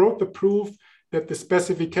wrote the proof that the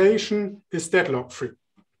specification is deadlock free.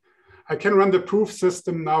 I can run the proof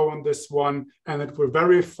system now on this one, and it will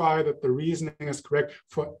verify that the reasoning is correct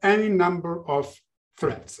for any number of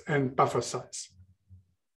threads and buffer size.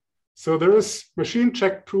 So there is machine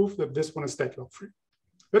check proof that this one is deadlock free.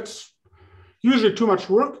 It's usually too much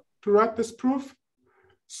work to write this proof.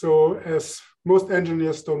 So as most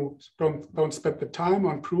engineers don't spend the time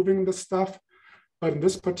on proving this stuff, but in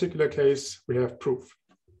this particular case, we have proof.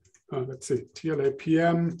 Let's see, TLA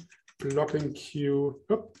PM, blocking queue,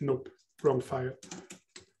 oh, nope, wrong file.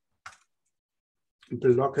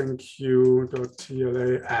 Blocking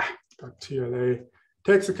queue.tla,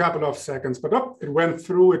 takes a couple of seconds, but oh, it went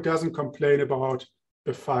through. It doesn't complain about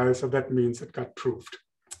the file, so that means it got proved.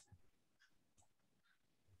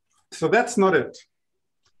 So that's not it.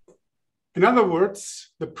 In other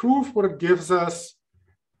words, the proof, what it gives us,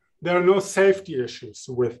 there are no safety issues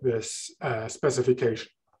with this specification.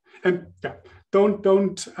 And yeah, don't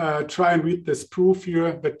try and read this proof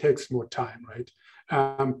here. That takes more time, right?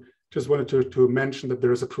 Just wanted to mention that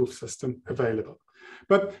there is a proof system available.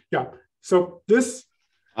 But yeah, so this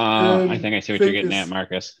I think I see what you're getting at,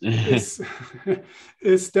 Markus.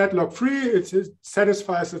 is deadlock free. It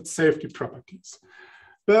satisfies its safety properties.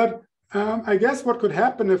 But I guess what could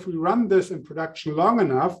happen if we run this in production long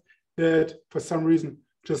enough that for some reason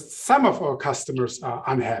just some of our customers are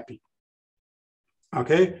unhappy.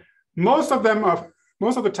 Okay, most of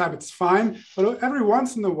the time it's fine, but every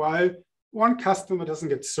once in a while, one customer doesn't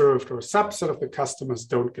get served or a subset of the customers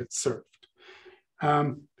don't get served.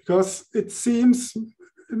 Because it seems,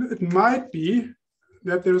 it might be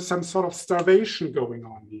that there is some sort of starvation going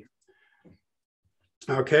on here.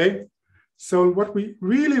 Okay, so what we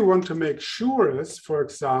really want to make sure is, for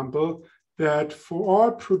example, that for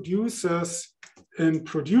all producers and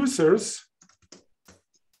producers,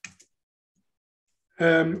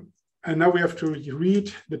 and now we have to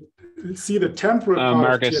see the temporal part.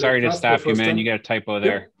 Markus, sorry to stop you, man. You got a typo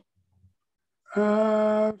there.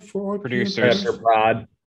 For producers. Prod.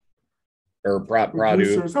 Or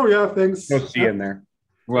Produ. Oh yeah, thanks. No C in there.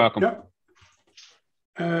 You're welcome.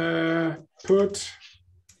 Yep. Put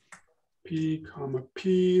P, comma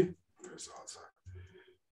P. There's also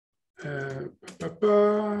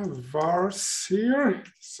vars here.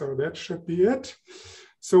 So that should be it.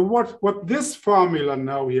 So what this formula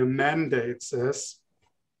now here mandates is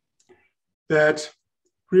that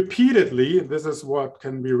repeatedly, this is what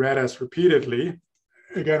can be read as repeatedly.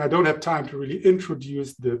 Again, I don't have time to really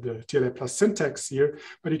introduce the TLA plus syntax here,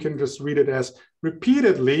 but you can just read it as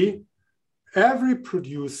repeatedly, every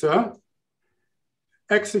producer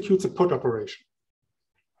executes a put operation.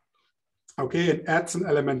 Okay, and adds an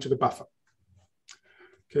element to the buffer.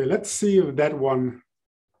 Okay, let's see if that one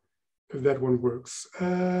works.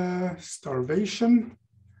 Starvation,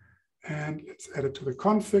 and let's add it to the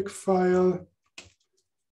config file.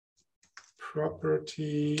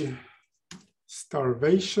 Property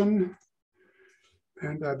starvation,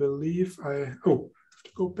 and I believe I have to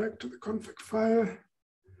go back to the config file.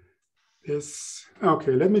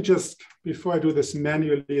 Okay, let me just, before I do this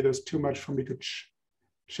manually, there's too much for me to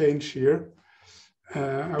change here.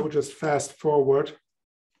 I will just fast forward.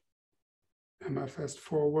 Am I fast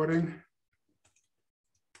forwarding?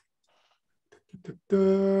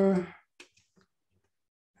 Let's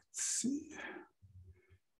see.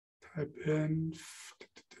 Type in,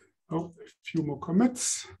 a few more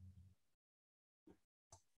commits.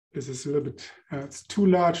 This is a little bit, it's too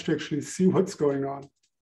large to actually see what's going on.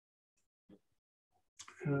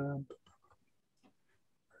 Where's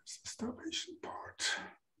the starvation part?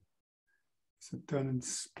 Is it done in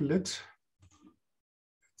split?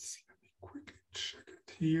 Let me quickly check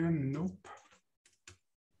it here. Nope.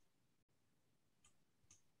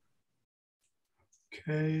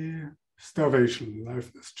 Okay, starvation,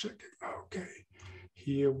 liveness checking. Okay,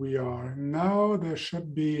 here we are. Now there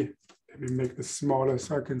should be, let me make this smaller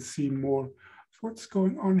so I can see more of what's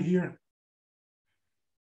going on here.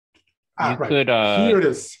 You right. could Here it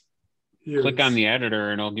is. click on the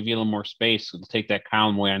editor and it'll give you a little more space. It'll take that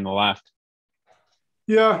column away on the left.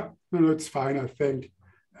 Yeah, no, it's fine, I think.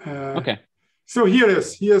 Okay. So here it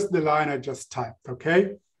is. Here's the line I just typed,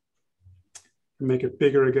 okay? Make it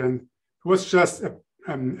bigger again. It was just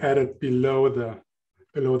added below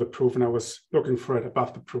the proof, and I was looking for it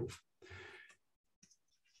above the proof.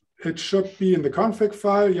 It should be in the config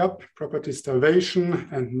file. Yep, property starvation.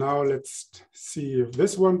 And now let's see if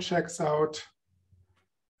this one checks out.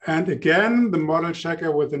 And again, the model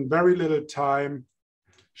checker within very little time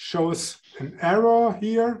shows an error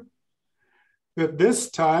here. That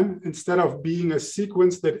this time, instead of being a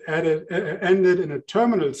sequence that ended in a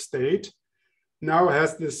terminal state, now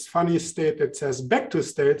has this funny state that says back to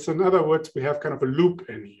state. So in other words, we have kind of a loop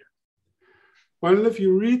in here. Well, if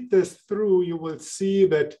you read this through, you will see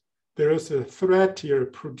that there is a thread here, a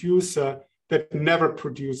producer, that never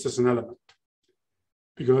produces an element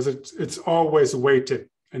because it's always waiting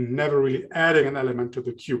and never really adding an element to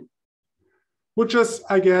the queue, which is,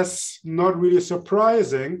 I guess, not really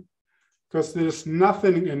surprising because there's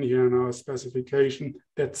nothing in here in our specification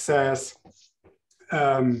that says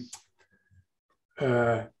that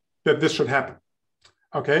this should happen.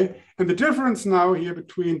 Okay, and the difference now here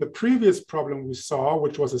between the previous problem we saw,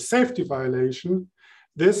 which was a safety violation,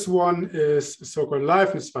 this one is a so-called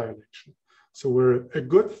liveness violation. So where a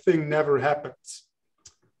good thing never happens.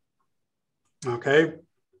 Okay,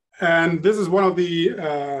 and this is one of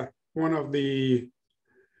the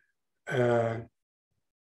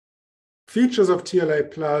features of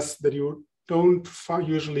TLA Plus that you don't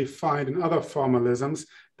usually find in other formalisms,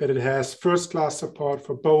 that it has first-class support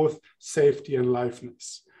for both safety and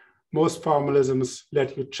liveness. Most formalisms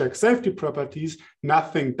let you check safety properties,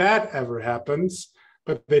 nothing bad ever happens,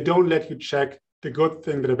 but they don't let you check the good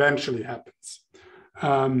thing that eventually happens.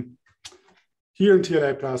 Here in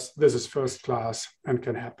TLA Plus, this is first class and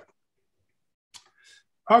can happen.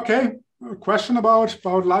 Okay, a question about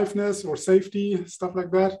liveness or safety, stuff like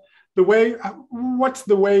that. What's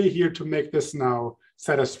the way here to make this now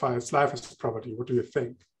satisfy its liveness property? What do you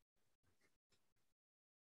think?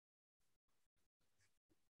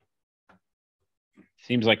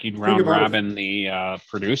 Seems like you'd round robin the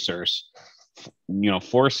producers.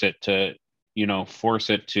 Force it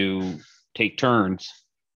to take turns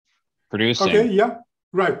producing. Okay, yeah,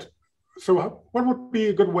 right. So what would be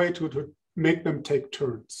a good way to make them take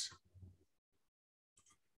turns?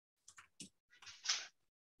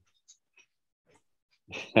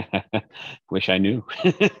 Wish I knew.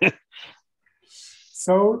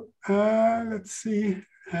 So let's see.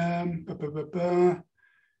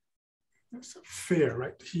 There's a fair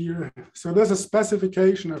right here. So there's a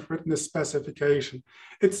specification. I've written a specification.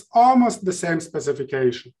 It's almost the same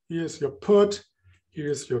specification. Here's your put.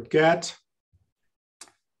 Here's your get.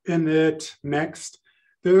 Init, next.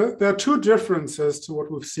 There are two differences to what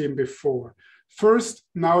we've seen before. First,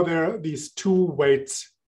 now there are these two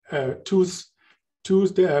weights, two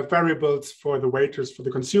variables for the waiters, for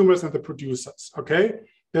the consumers and the producers. Okay,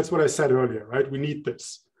 that's what I said earlier, right? We need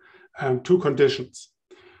this. Two conditions.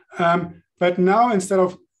 But now instead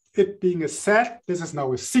of it being a set, this is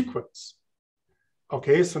now a sequence.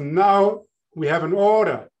 Okay, so now we have an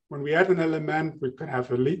order. When we add an element, we can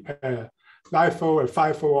have a LIFO, a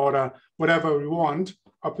FIFO order, whatever we want.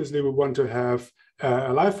 Obviously, we want to have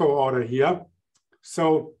a LIFO order here.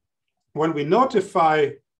 So when we notify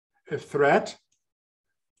a thread,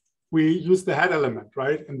 we use the head element,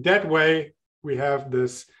 right? And that way we have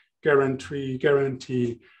this guarantee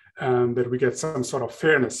that we get some sort of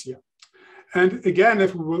fairness here. And again,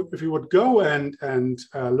 if we would go and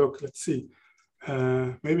look, let's see,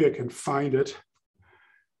 maybe I can find it.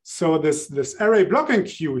 So this array blocking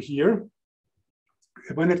queue here,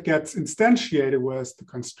 when it gets instantiated with the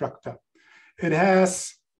constructor, it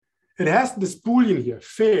has this Boolean here,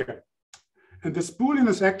 fair. And this Boolean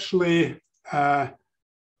is actually,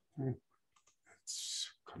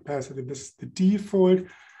 capacity, this is the default,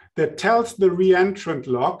 that tells the reentrant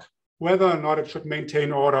lock whether or not it should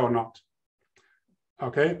maintain order or not.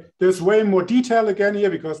 Okay, there's way more detail again here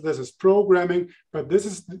because this is programming, but this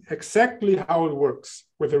is exactly how it works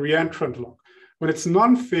with a reentrant lock. When it's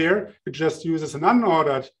non-fair, it just uses an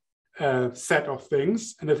unordered set of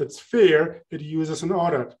things. And if it's fair, it uses an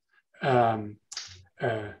ordered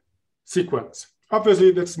sequence. Obviously,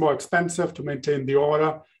 that's more expensive to maintain the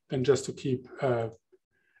order than just to keep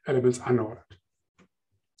elements unordered.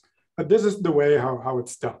 But this is the way how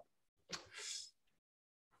it's done.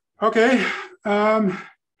 Okay,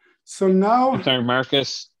 so now— I'm sorry,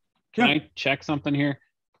 Marcus, can I check something here?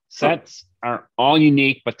 Sets are all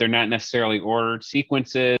unique, but they're not necessarily ordered.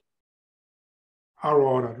 Sequences are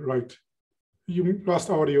ordered, right? You lost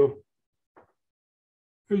audio.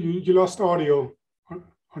 You lost audio,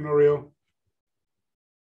 Honorio.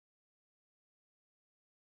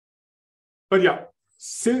 But yeah,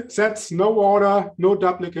 sets, no order, no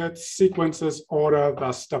duplicates, sequences, order,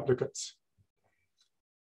 thus duplicates.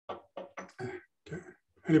 Okay.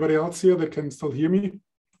 Anybody else here that can still hear me?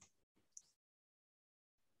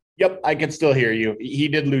 Yep, I can still hear you. He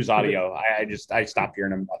did lose audio. Okay. I stopped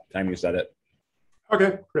hearing him by the time you said it.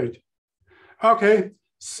 Okay, great. Okay,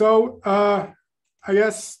 so I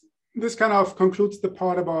guess this kind of concludes the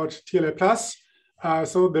part about TLA Plus.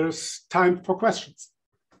 So there's time for questions.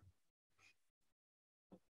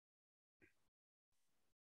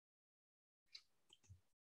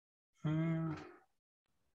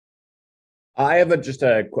 I have just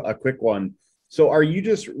a quick one. So are you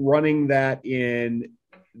just running that in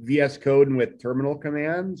VS Code and with terminal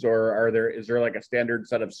commands, or is there like a standard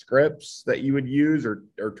set of scripts that you would use or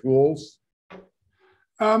tools?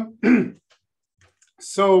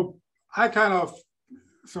 So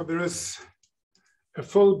there is a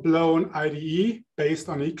full-blown IDE based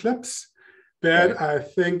on Eclipse that I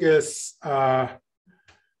think is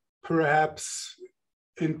perhaps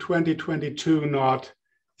in 2022 not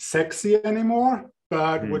sexy anymore,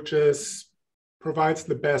 but which provides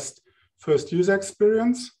the best first user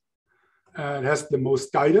experience. It has the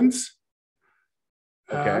most guidance.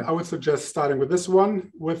 I would suggest starting with this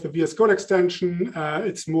one. With the VS Code extension,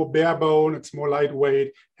 it's more bare bone, it's more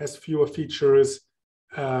lightweight, has fewer features,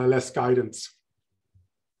 less guidance.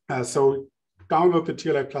 So download the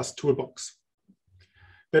TLA Plus toolbox.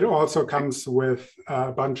 That also comes with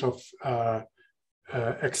a bunch of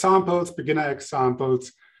examples, beginner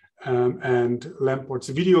examples, and Lamport's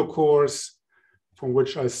video course, from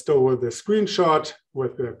which I stole the screenshot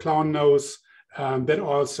with the clown nose. That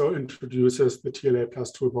also introduces the TLA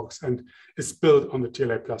Plus toolbox and is built on the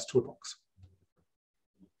TLA Plus toolbox.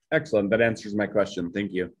 Excellent. That answers my question.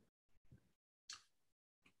 Thank you.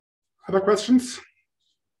 Other questions?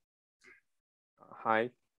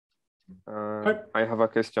 Hi. Hi. I have a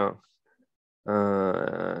question.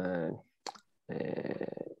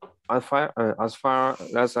 As far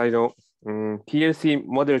as I know, PLC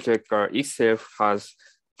model checker itself has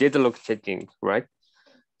deadlock checking, right?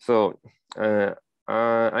 So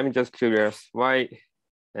I'm just curious why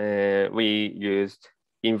we used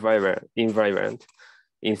environment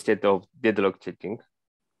instead of deadlock checking.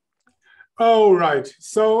 Oh, right.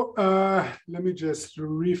 So let me just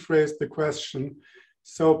rephrase the question.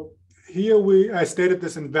 So here I stated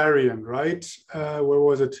this invariant, right? Where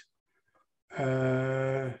was it?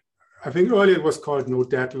 I think earlier it was called no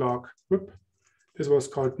deadlock. Whoop. This was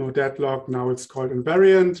called no deadlock. Now it's called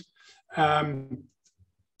invariant.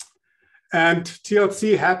 And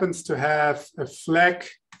TLC happens to have a flag.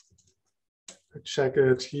 Check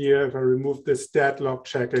it here. If I remove this deadlock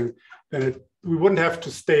checking, then we wouldn't have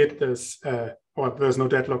to state this, or there's no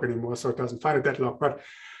deadlock anymore, so it doesn't find a deadlock. But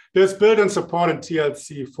there's built-in support in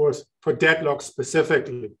TLC for deadlock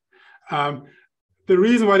specifically. The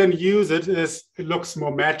reason why I didn't use it is it looks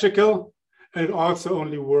more magical, and it also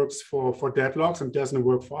only works for deadlocks and doesn't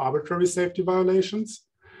work for arbitrary safety violations.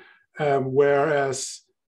 Whereas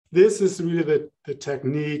this is really the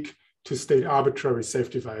technique to state arbitrary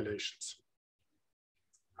safety violations.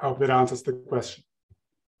 I hope that answers the question.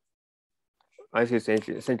 I see. Thank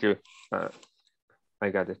you. Thank you. I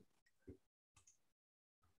got it.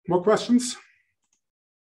 More questions?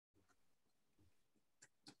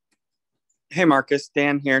 Hey, Markus,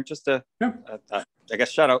 Dan here. Just I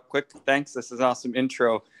guess, shout out quick. Thanks. This is an awesome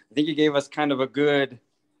intro. I think you gave us kind of a good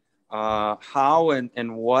how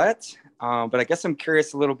and what, but I guess I'm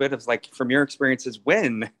curious a little bit of like, from your experiences,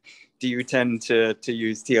 when do you tend to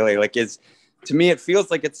use TLA? Like to me, it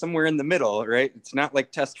feels like it's somewhere in the middle, right? It's not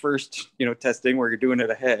like test first, testing where you're doing it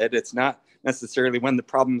ahead. It's not necessarily when the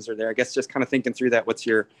problems are there. I guess just kind of thinking through that, what's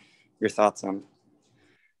your thoughts on?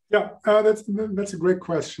 Yeah, that's a great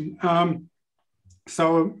question.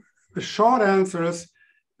 So the short answer is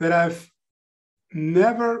that I've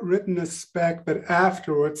never written a spec that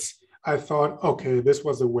afterwards I thought, okay, this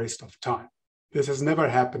was a waste of time. This has never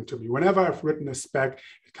happened to me. Whenever I've written a spec,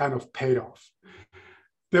 it kind of paid off.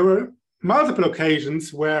 There were multiple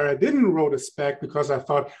occasions where I didn't write a spec because I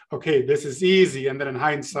thought, okay, this is easy. And then in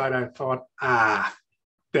hindsight, I thought,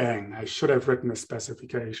 dang, I should have written a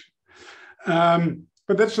specification.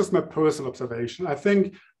 But that's just my personal observation. I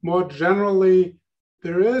think more generally,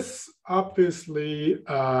 there is obviously,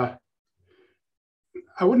 I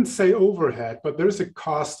wouldn't say overhead, but there is a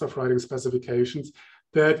cost of writing specifications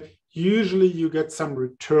that usually you get some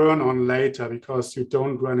return on later because you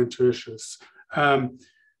don't run into issues.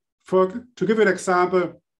 To give an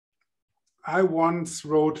example, I once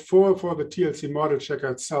wrote for the TLC model checker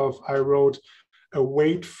itself, I wrote a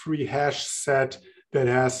weight-free hash set that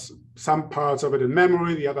has some parts of it in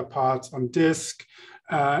memory, the other parts on disk.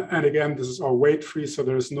 And again, this is all weight-free, so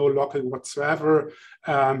there is no locking whatsoever.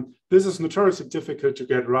 This is notoriously difficult to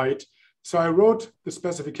get right. So I wrote the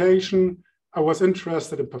specification. I was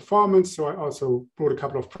interested in performance, so I also wrote a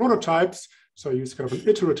couple of prototypes. So I used kind of an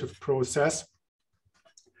iterative process.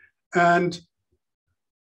 And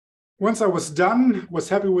once I was done, was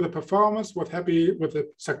happy with the performance, was happy with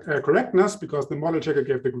the correctness because the model checker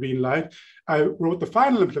gave the green light. I wrote the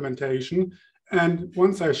final implementation. And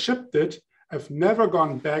once I shipped it, I've never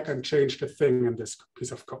gone back and changed a thing in this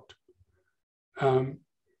piece of code.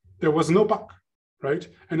 There was no bug, right?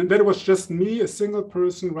 And that was just me, a single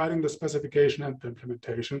person writing the specification and the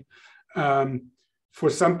implementation for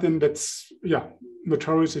something that's, yeah,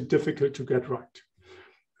 notoriously difficult to get right.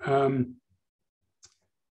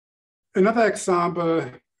 Another example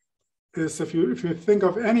is if you think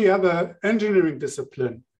of any other engineering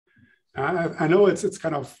discipline, I know it's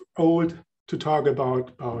kind of old to talk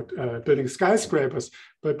about building skyscrapers,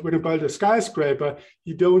 but when you build a skyscraper,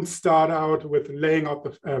 you don't start out with laying out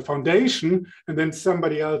the foundation and then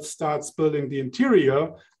somebody else starts building the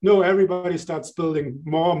interior. No, everybody starts building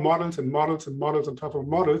more models and models and models on top of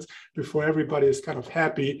models before everybody is kind of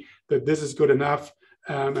happy that this is good enough,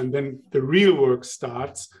 and then the real work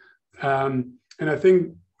starts. And I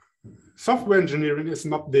think software engineering is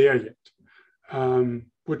not there yet,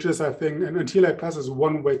 which is, I think, and TLA Plus is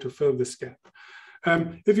one way to fill this gap.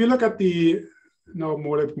 If you look at the, now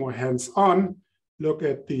more hands-on, look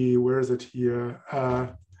at the, where is it here?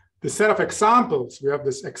 The set of examples. We have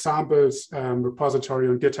this examples repository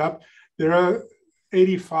on GitHub. There are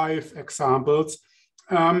 85 examples.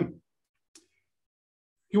 You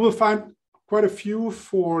will find quite a few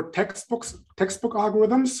for textbook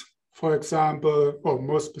algorithms. For example, or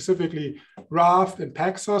more specifically, Raft and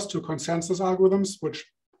Paxos, two consensus algorithms, which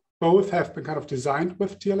both have been kind of designed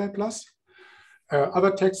with TLA Plus.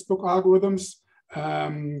 Other textbook algorithms,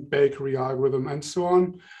 bakery algorithm, and so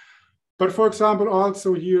on. But for example,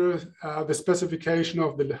 also here, the specification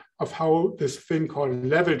of how this thing called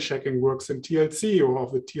level checking works in TLC, or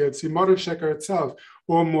of the TLC model checker itself.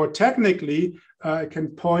 Or more technically, I can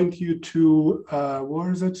point you to,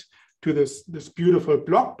 where is it? To this beautiful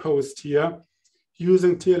blog post here,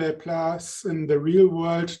 using TLA Plus in the real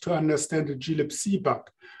world to understand the glibc bug.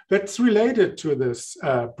 That's related to this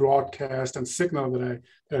broadcast and signal that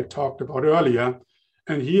I talked about earlier.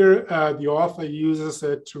 And here, the author uses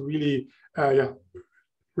it to really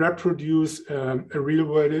reproduce a real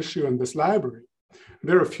world issue in this library.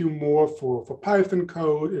 There are a few more for Python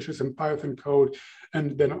code, issues in Python code,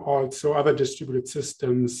 and then also other distributed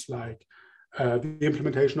systems like the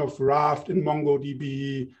implementation of Raft in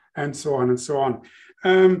MongoDB, and so on and so on.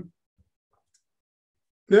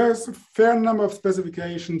 There's a fair number of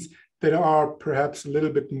specifications that are perhaps a little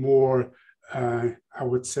bit more, I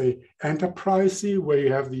would say, enterprisey, where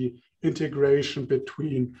you have the integration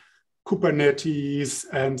between Kubernetes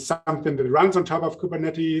and something that runs on top of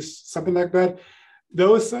Kubernetes, something like that.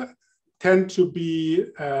 Those tend to be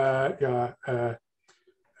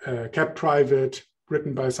kept private,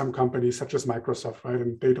 written by some companies such as Microsoft, right?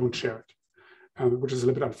 And they don't share it, which is a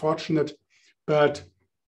little bit unfortunate. But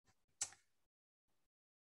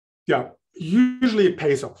yeah, usually it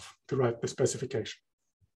pays off to write the specification.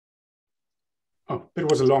 Oh, it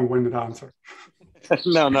was a long-winded answer.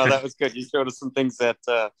 No, that was good. You showed us some things that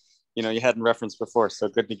you hadn't referenced before, so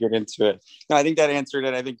good to get into it. No, I think that answered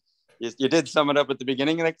it. I think you did sum it up at the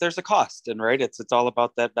beginning. Like, there's a cost, and right, it's all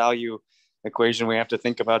about that value equation we have to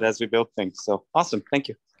think about as we build things. So awesome, thank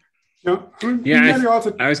you. I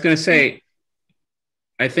was going to say,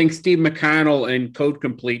 I think Steve McConnell in Code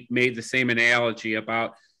Complete made the same analogy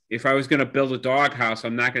about, if I was going to build a doghouse,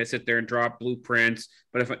 I'm not going to sit there and draw blueprints.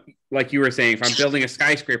 But if, like you were saying, if I'm building a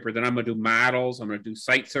skyscraper, then I'm going to do models, I'm going to do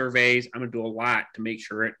site surveys, I'm going to do a lot to make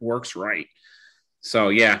sure it works right. So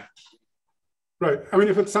yeah. Right. I mean,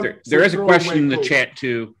 if it's something, there is a question in the chat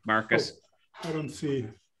too, Marcus. Oh, I don't see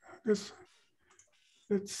this.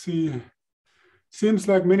 Let's see. Seems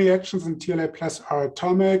like many actions in TLA Plus are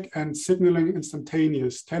atomic and signaling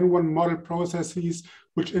instantaneous. Can one model processes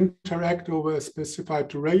which interact over a specified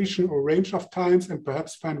duration or range of times and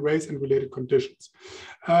perhaps find ways in related conditions?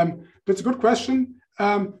 That's a good question.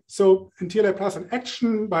 So in TLA Plus, an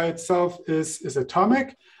action by itself is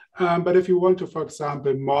atomic. But if you want to, for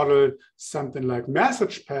example, model something like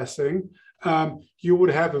message passing, you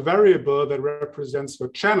would have a variable that represents your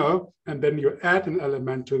channel, and then you add an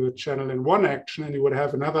element to the channel in one action, and you would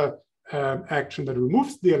have another action that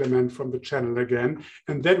removes the element from the channel again.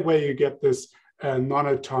 And that way you get this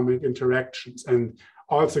non-atomic interactions and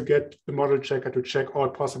also get the model checker to check all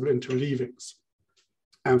possible interleavings.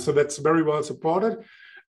 And so that's very well supported.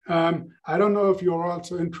 I don't know if you're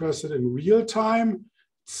also interested in real time.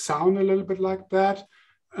 Sound a little bit like that.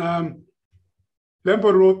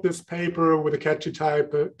 Lamport wrote this paper with a catchy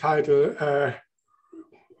title.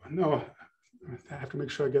 No, I have to make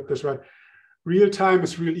sure I get this right. Real time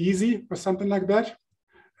is real easy or something like that.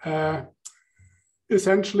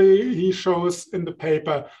 Essentially, he shows in the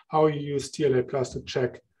paper how you use TLA Plus to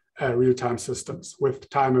check real-time systems with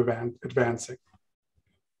time advancing.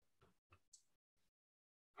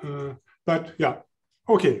 But yeah,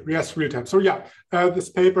 okay, yes, real time. So yeah, this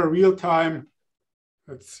paper, real time,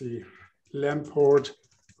 let's see, Lamport,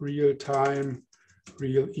 real time,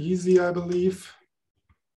 real easy, I believe.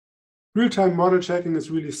 Real-time model checking is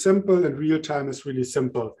really simple and real-time is really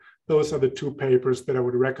simple. Those are the two papers that I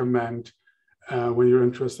would recommend when you're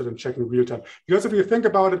interested in checking real-time. Because if you think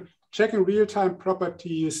about it, checking real-time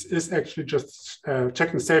properties is actually just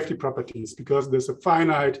checking safety properties, because there's a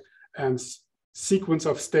finite sequence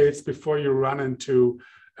of states before you run into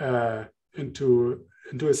a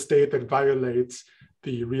state that violates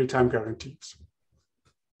the real-time guarantees.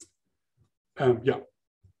 Yeah.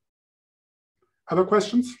 Other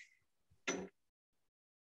questions?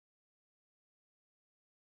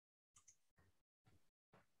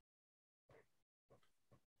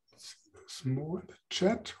 There's more in the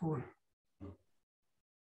chat, or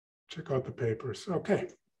check out the papers. Okay.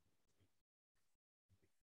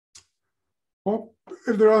 Well,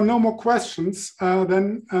 if there are no more questions,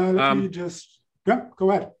 then let me just, yeah,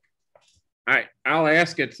 go ahead. All right, I'll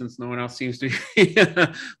ask it since no one else seems to be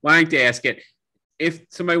wanting to ask it. If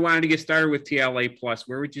somebody wanted to get started with TLA Plus,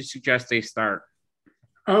 where would you suggest they start?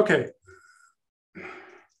 Okay.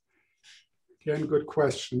 Again, good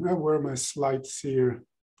question. Where are my slides here?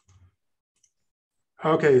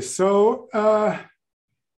 Okay, so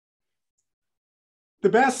the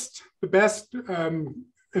best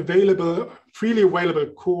freely available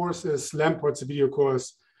course is Lamport's video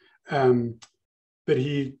course that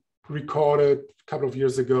he recorded a couple of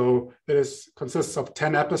years ago. That consists of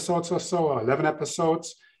 10 episodes or so, or 11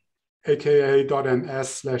 episodes,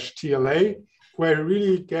 aka.ms/TLA, where he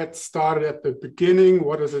really gets started at the beginning.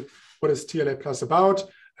 What is TLA Plus about?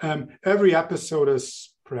 Every episode is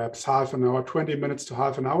perhaps half an hour, 20 minutes to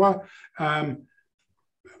half an hour.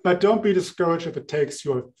 But don't be discouraged if it takes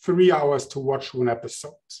you 3 hours to watch one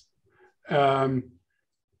episode.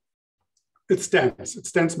 It's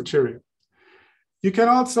dense material. You can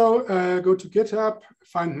also go to GitHub,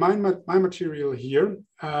 find my material here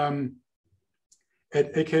at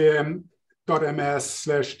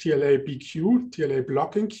akm.ms/TLABQ, TLA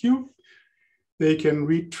blocking queue. They can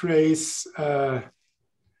retrace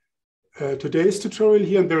today's tutorial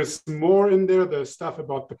here, and there is more in there. There's stuff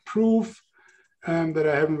about the proof that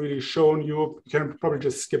I haven't really shown you. You can probably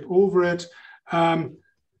just skip over it.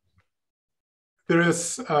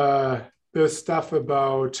 There's stuff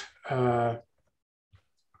about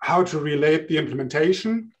how to relate the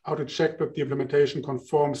implementation, how to check that the implementation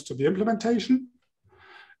conforms to the implementation.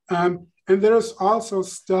 And there's also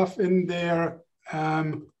stuff in there,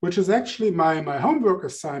 which is actually my homework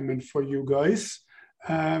assignment for you guys.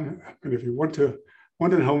 And if you want a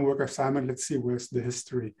homework assignment, let's see, where's the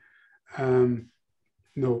history?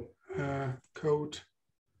 Code.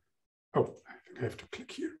 Oh, I think I have to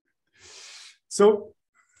click here. So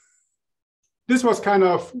this was kind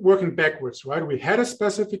of working backwards, right? We had a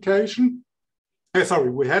specification.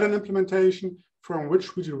 We had an implementation from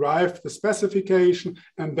which we derived the specification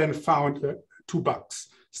and then found 2 bugs: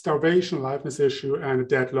 starvation, liveness issue, and a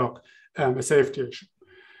deadlock, a safety issue.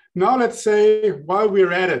 Now let's say while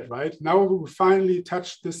we're at it, right? Now we finally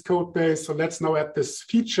touched this code base, so let's now add this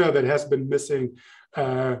feature that has been missing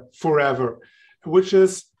forever, which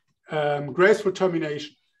is graceful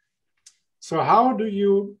termination. So how do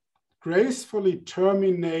you gracefully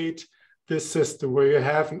terminate this system where you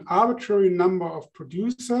have an arbitrary number of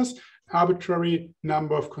producers, arbitrary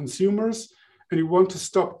number of consumers, and you want to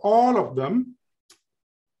stop all of them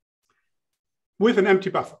with an empty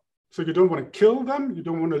buffer? So you don't want to kill them, you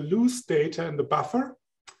don't want to lose data in the buffer,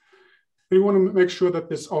 and you want to make sure that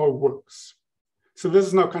this all works. So this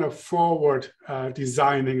is now kind of forward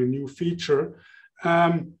designing a new feature.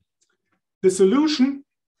 The solution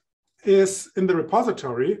is in the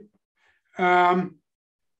repository.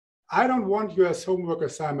 I don't want you as homework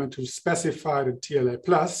assignment to specify the TLA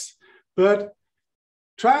Plus, but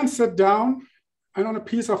try and sit down and on a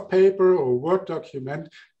piece of paper or Word document,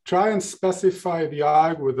 try and specify the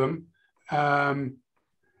algorithm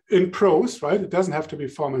in prose, right? It doesn't have to be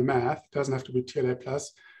formal math. It doesn't have to be TLA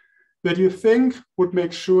plus, that you think would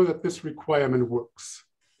make sure that this requirement works.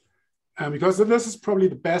 Because this is probably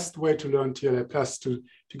the best way to learn TLA plus, to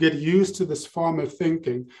get used to this formal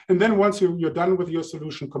thinking. And then once you're done with your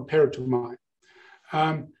solution, compare it to mine.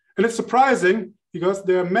 And it's surprising because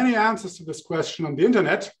there are many answers to this question on the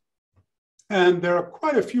internet. And there are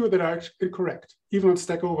quite a few that are actually incorrect, even on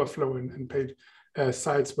Stack Overflow and paid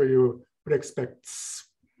sites where you would expect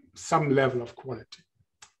some level of quality.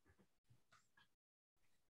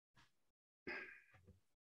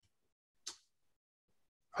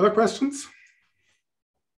 Other questions?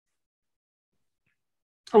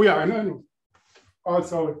 Oh yeah, I know.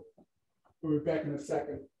 Also, we'll be back in a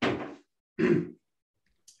second.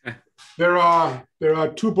 There are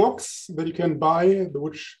 2 books that you can buy,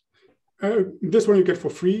 which this one you get for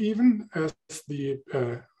free even, as the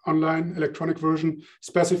online electronic version,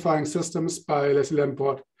 Specifying Systems by Leslie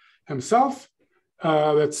Lamport himself.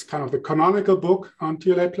 That's kind of the canonical book on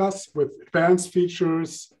TLA Plus with advanced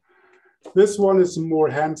features. This one is more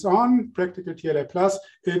hands-on, practical TLA Plus.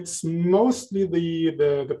 It's mostly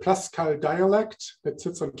the Pascal dialect that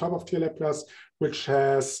sits on top of TLA Plus, which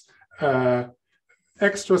has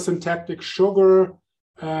extra syntactic sugar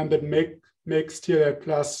that makes TLA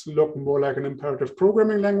Plus look more like an imperative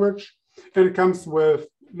programming language. And it comes with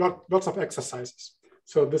lots of exercises.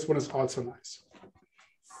 So this one is also nice.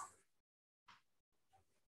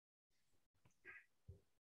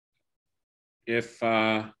 If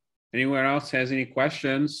anyone else has any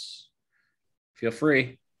questions, feel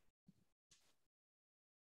free.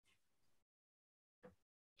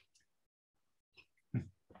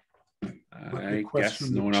 I guess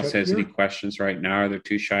no one else has any questions right now, or they're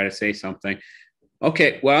too shy to say something.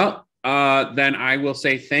 Okay, well, then I will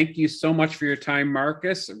say thank you so much for your time,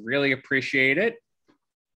 Markus. Really appreciate it.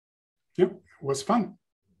 Yep, it was fun.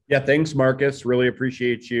 Yeah, thanks, Markus. Really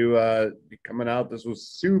appreciate you coming out. This was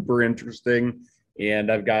super interesting.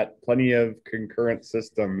 And I've got plenty of concurrent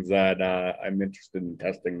systems that I'm interested in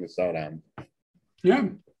testing this out on. Yeah,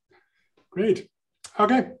 great.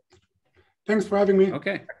 Okay, thanks for having me.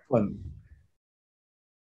 Okay. Excellent.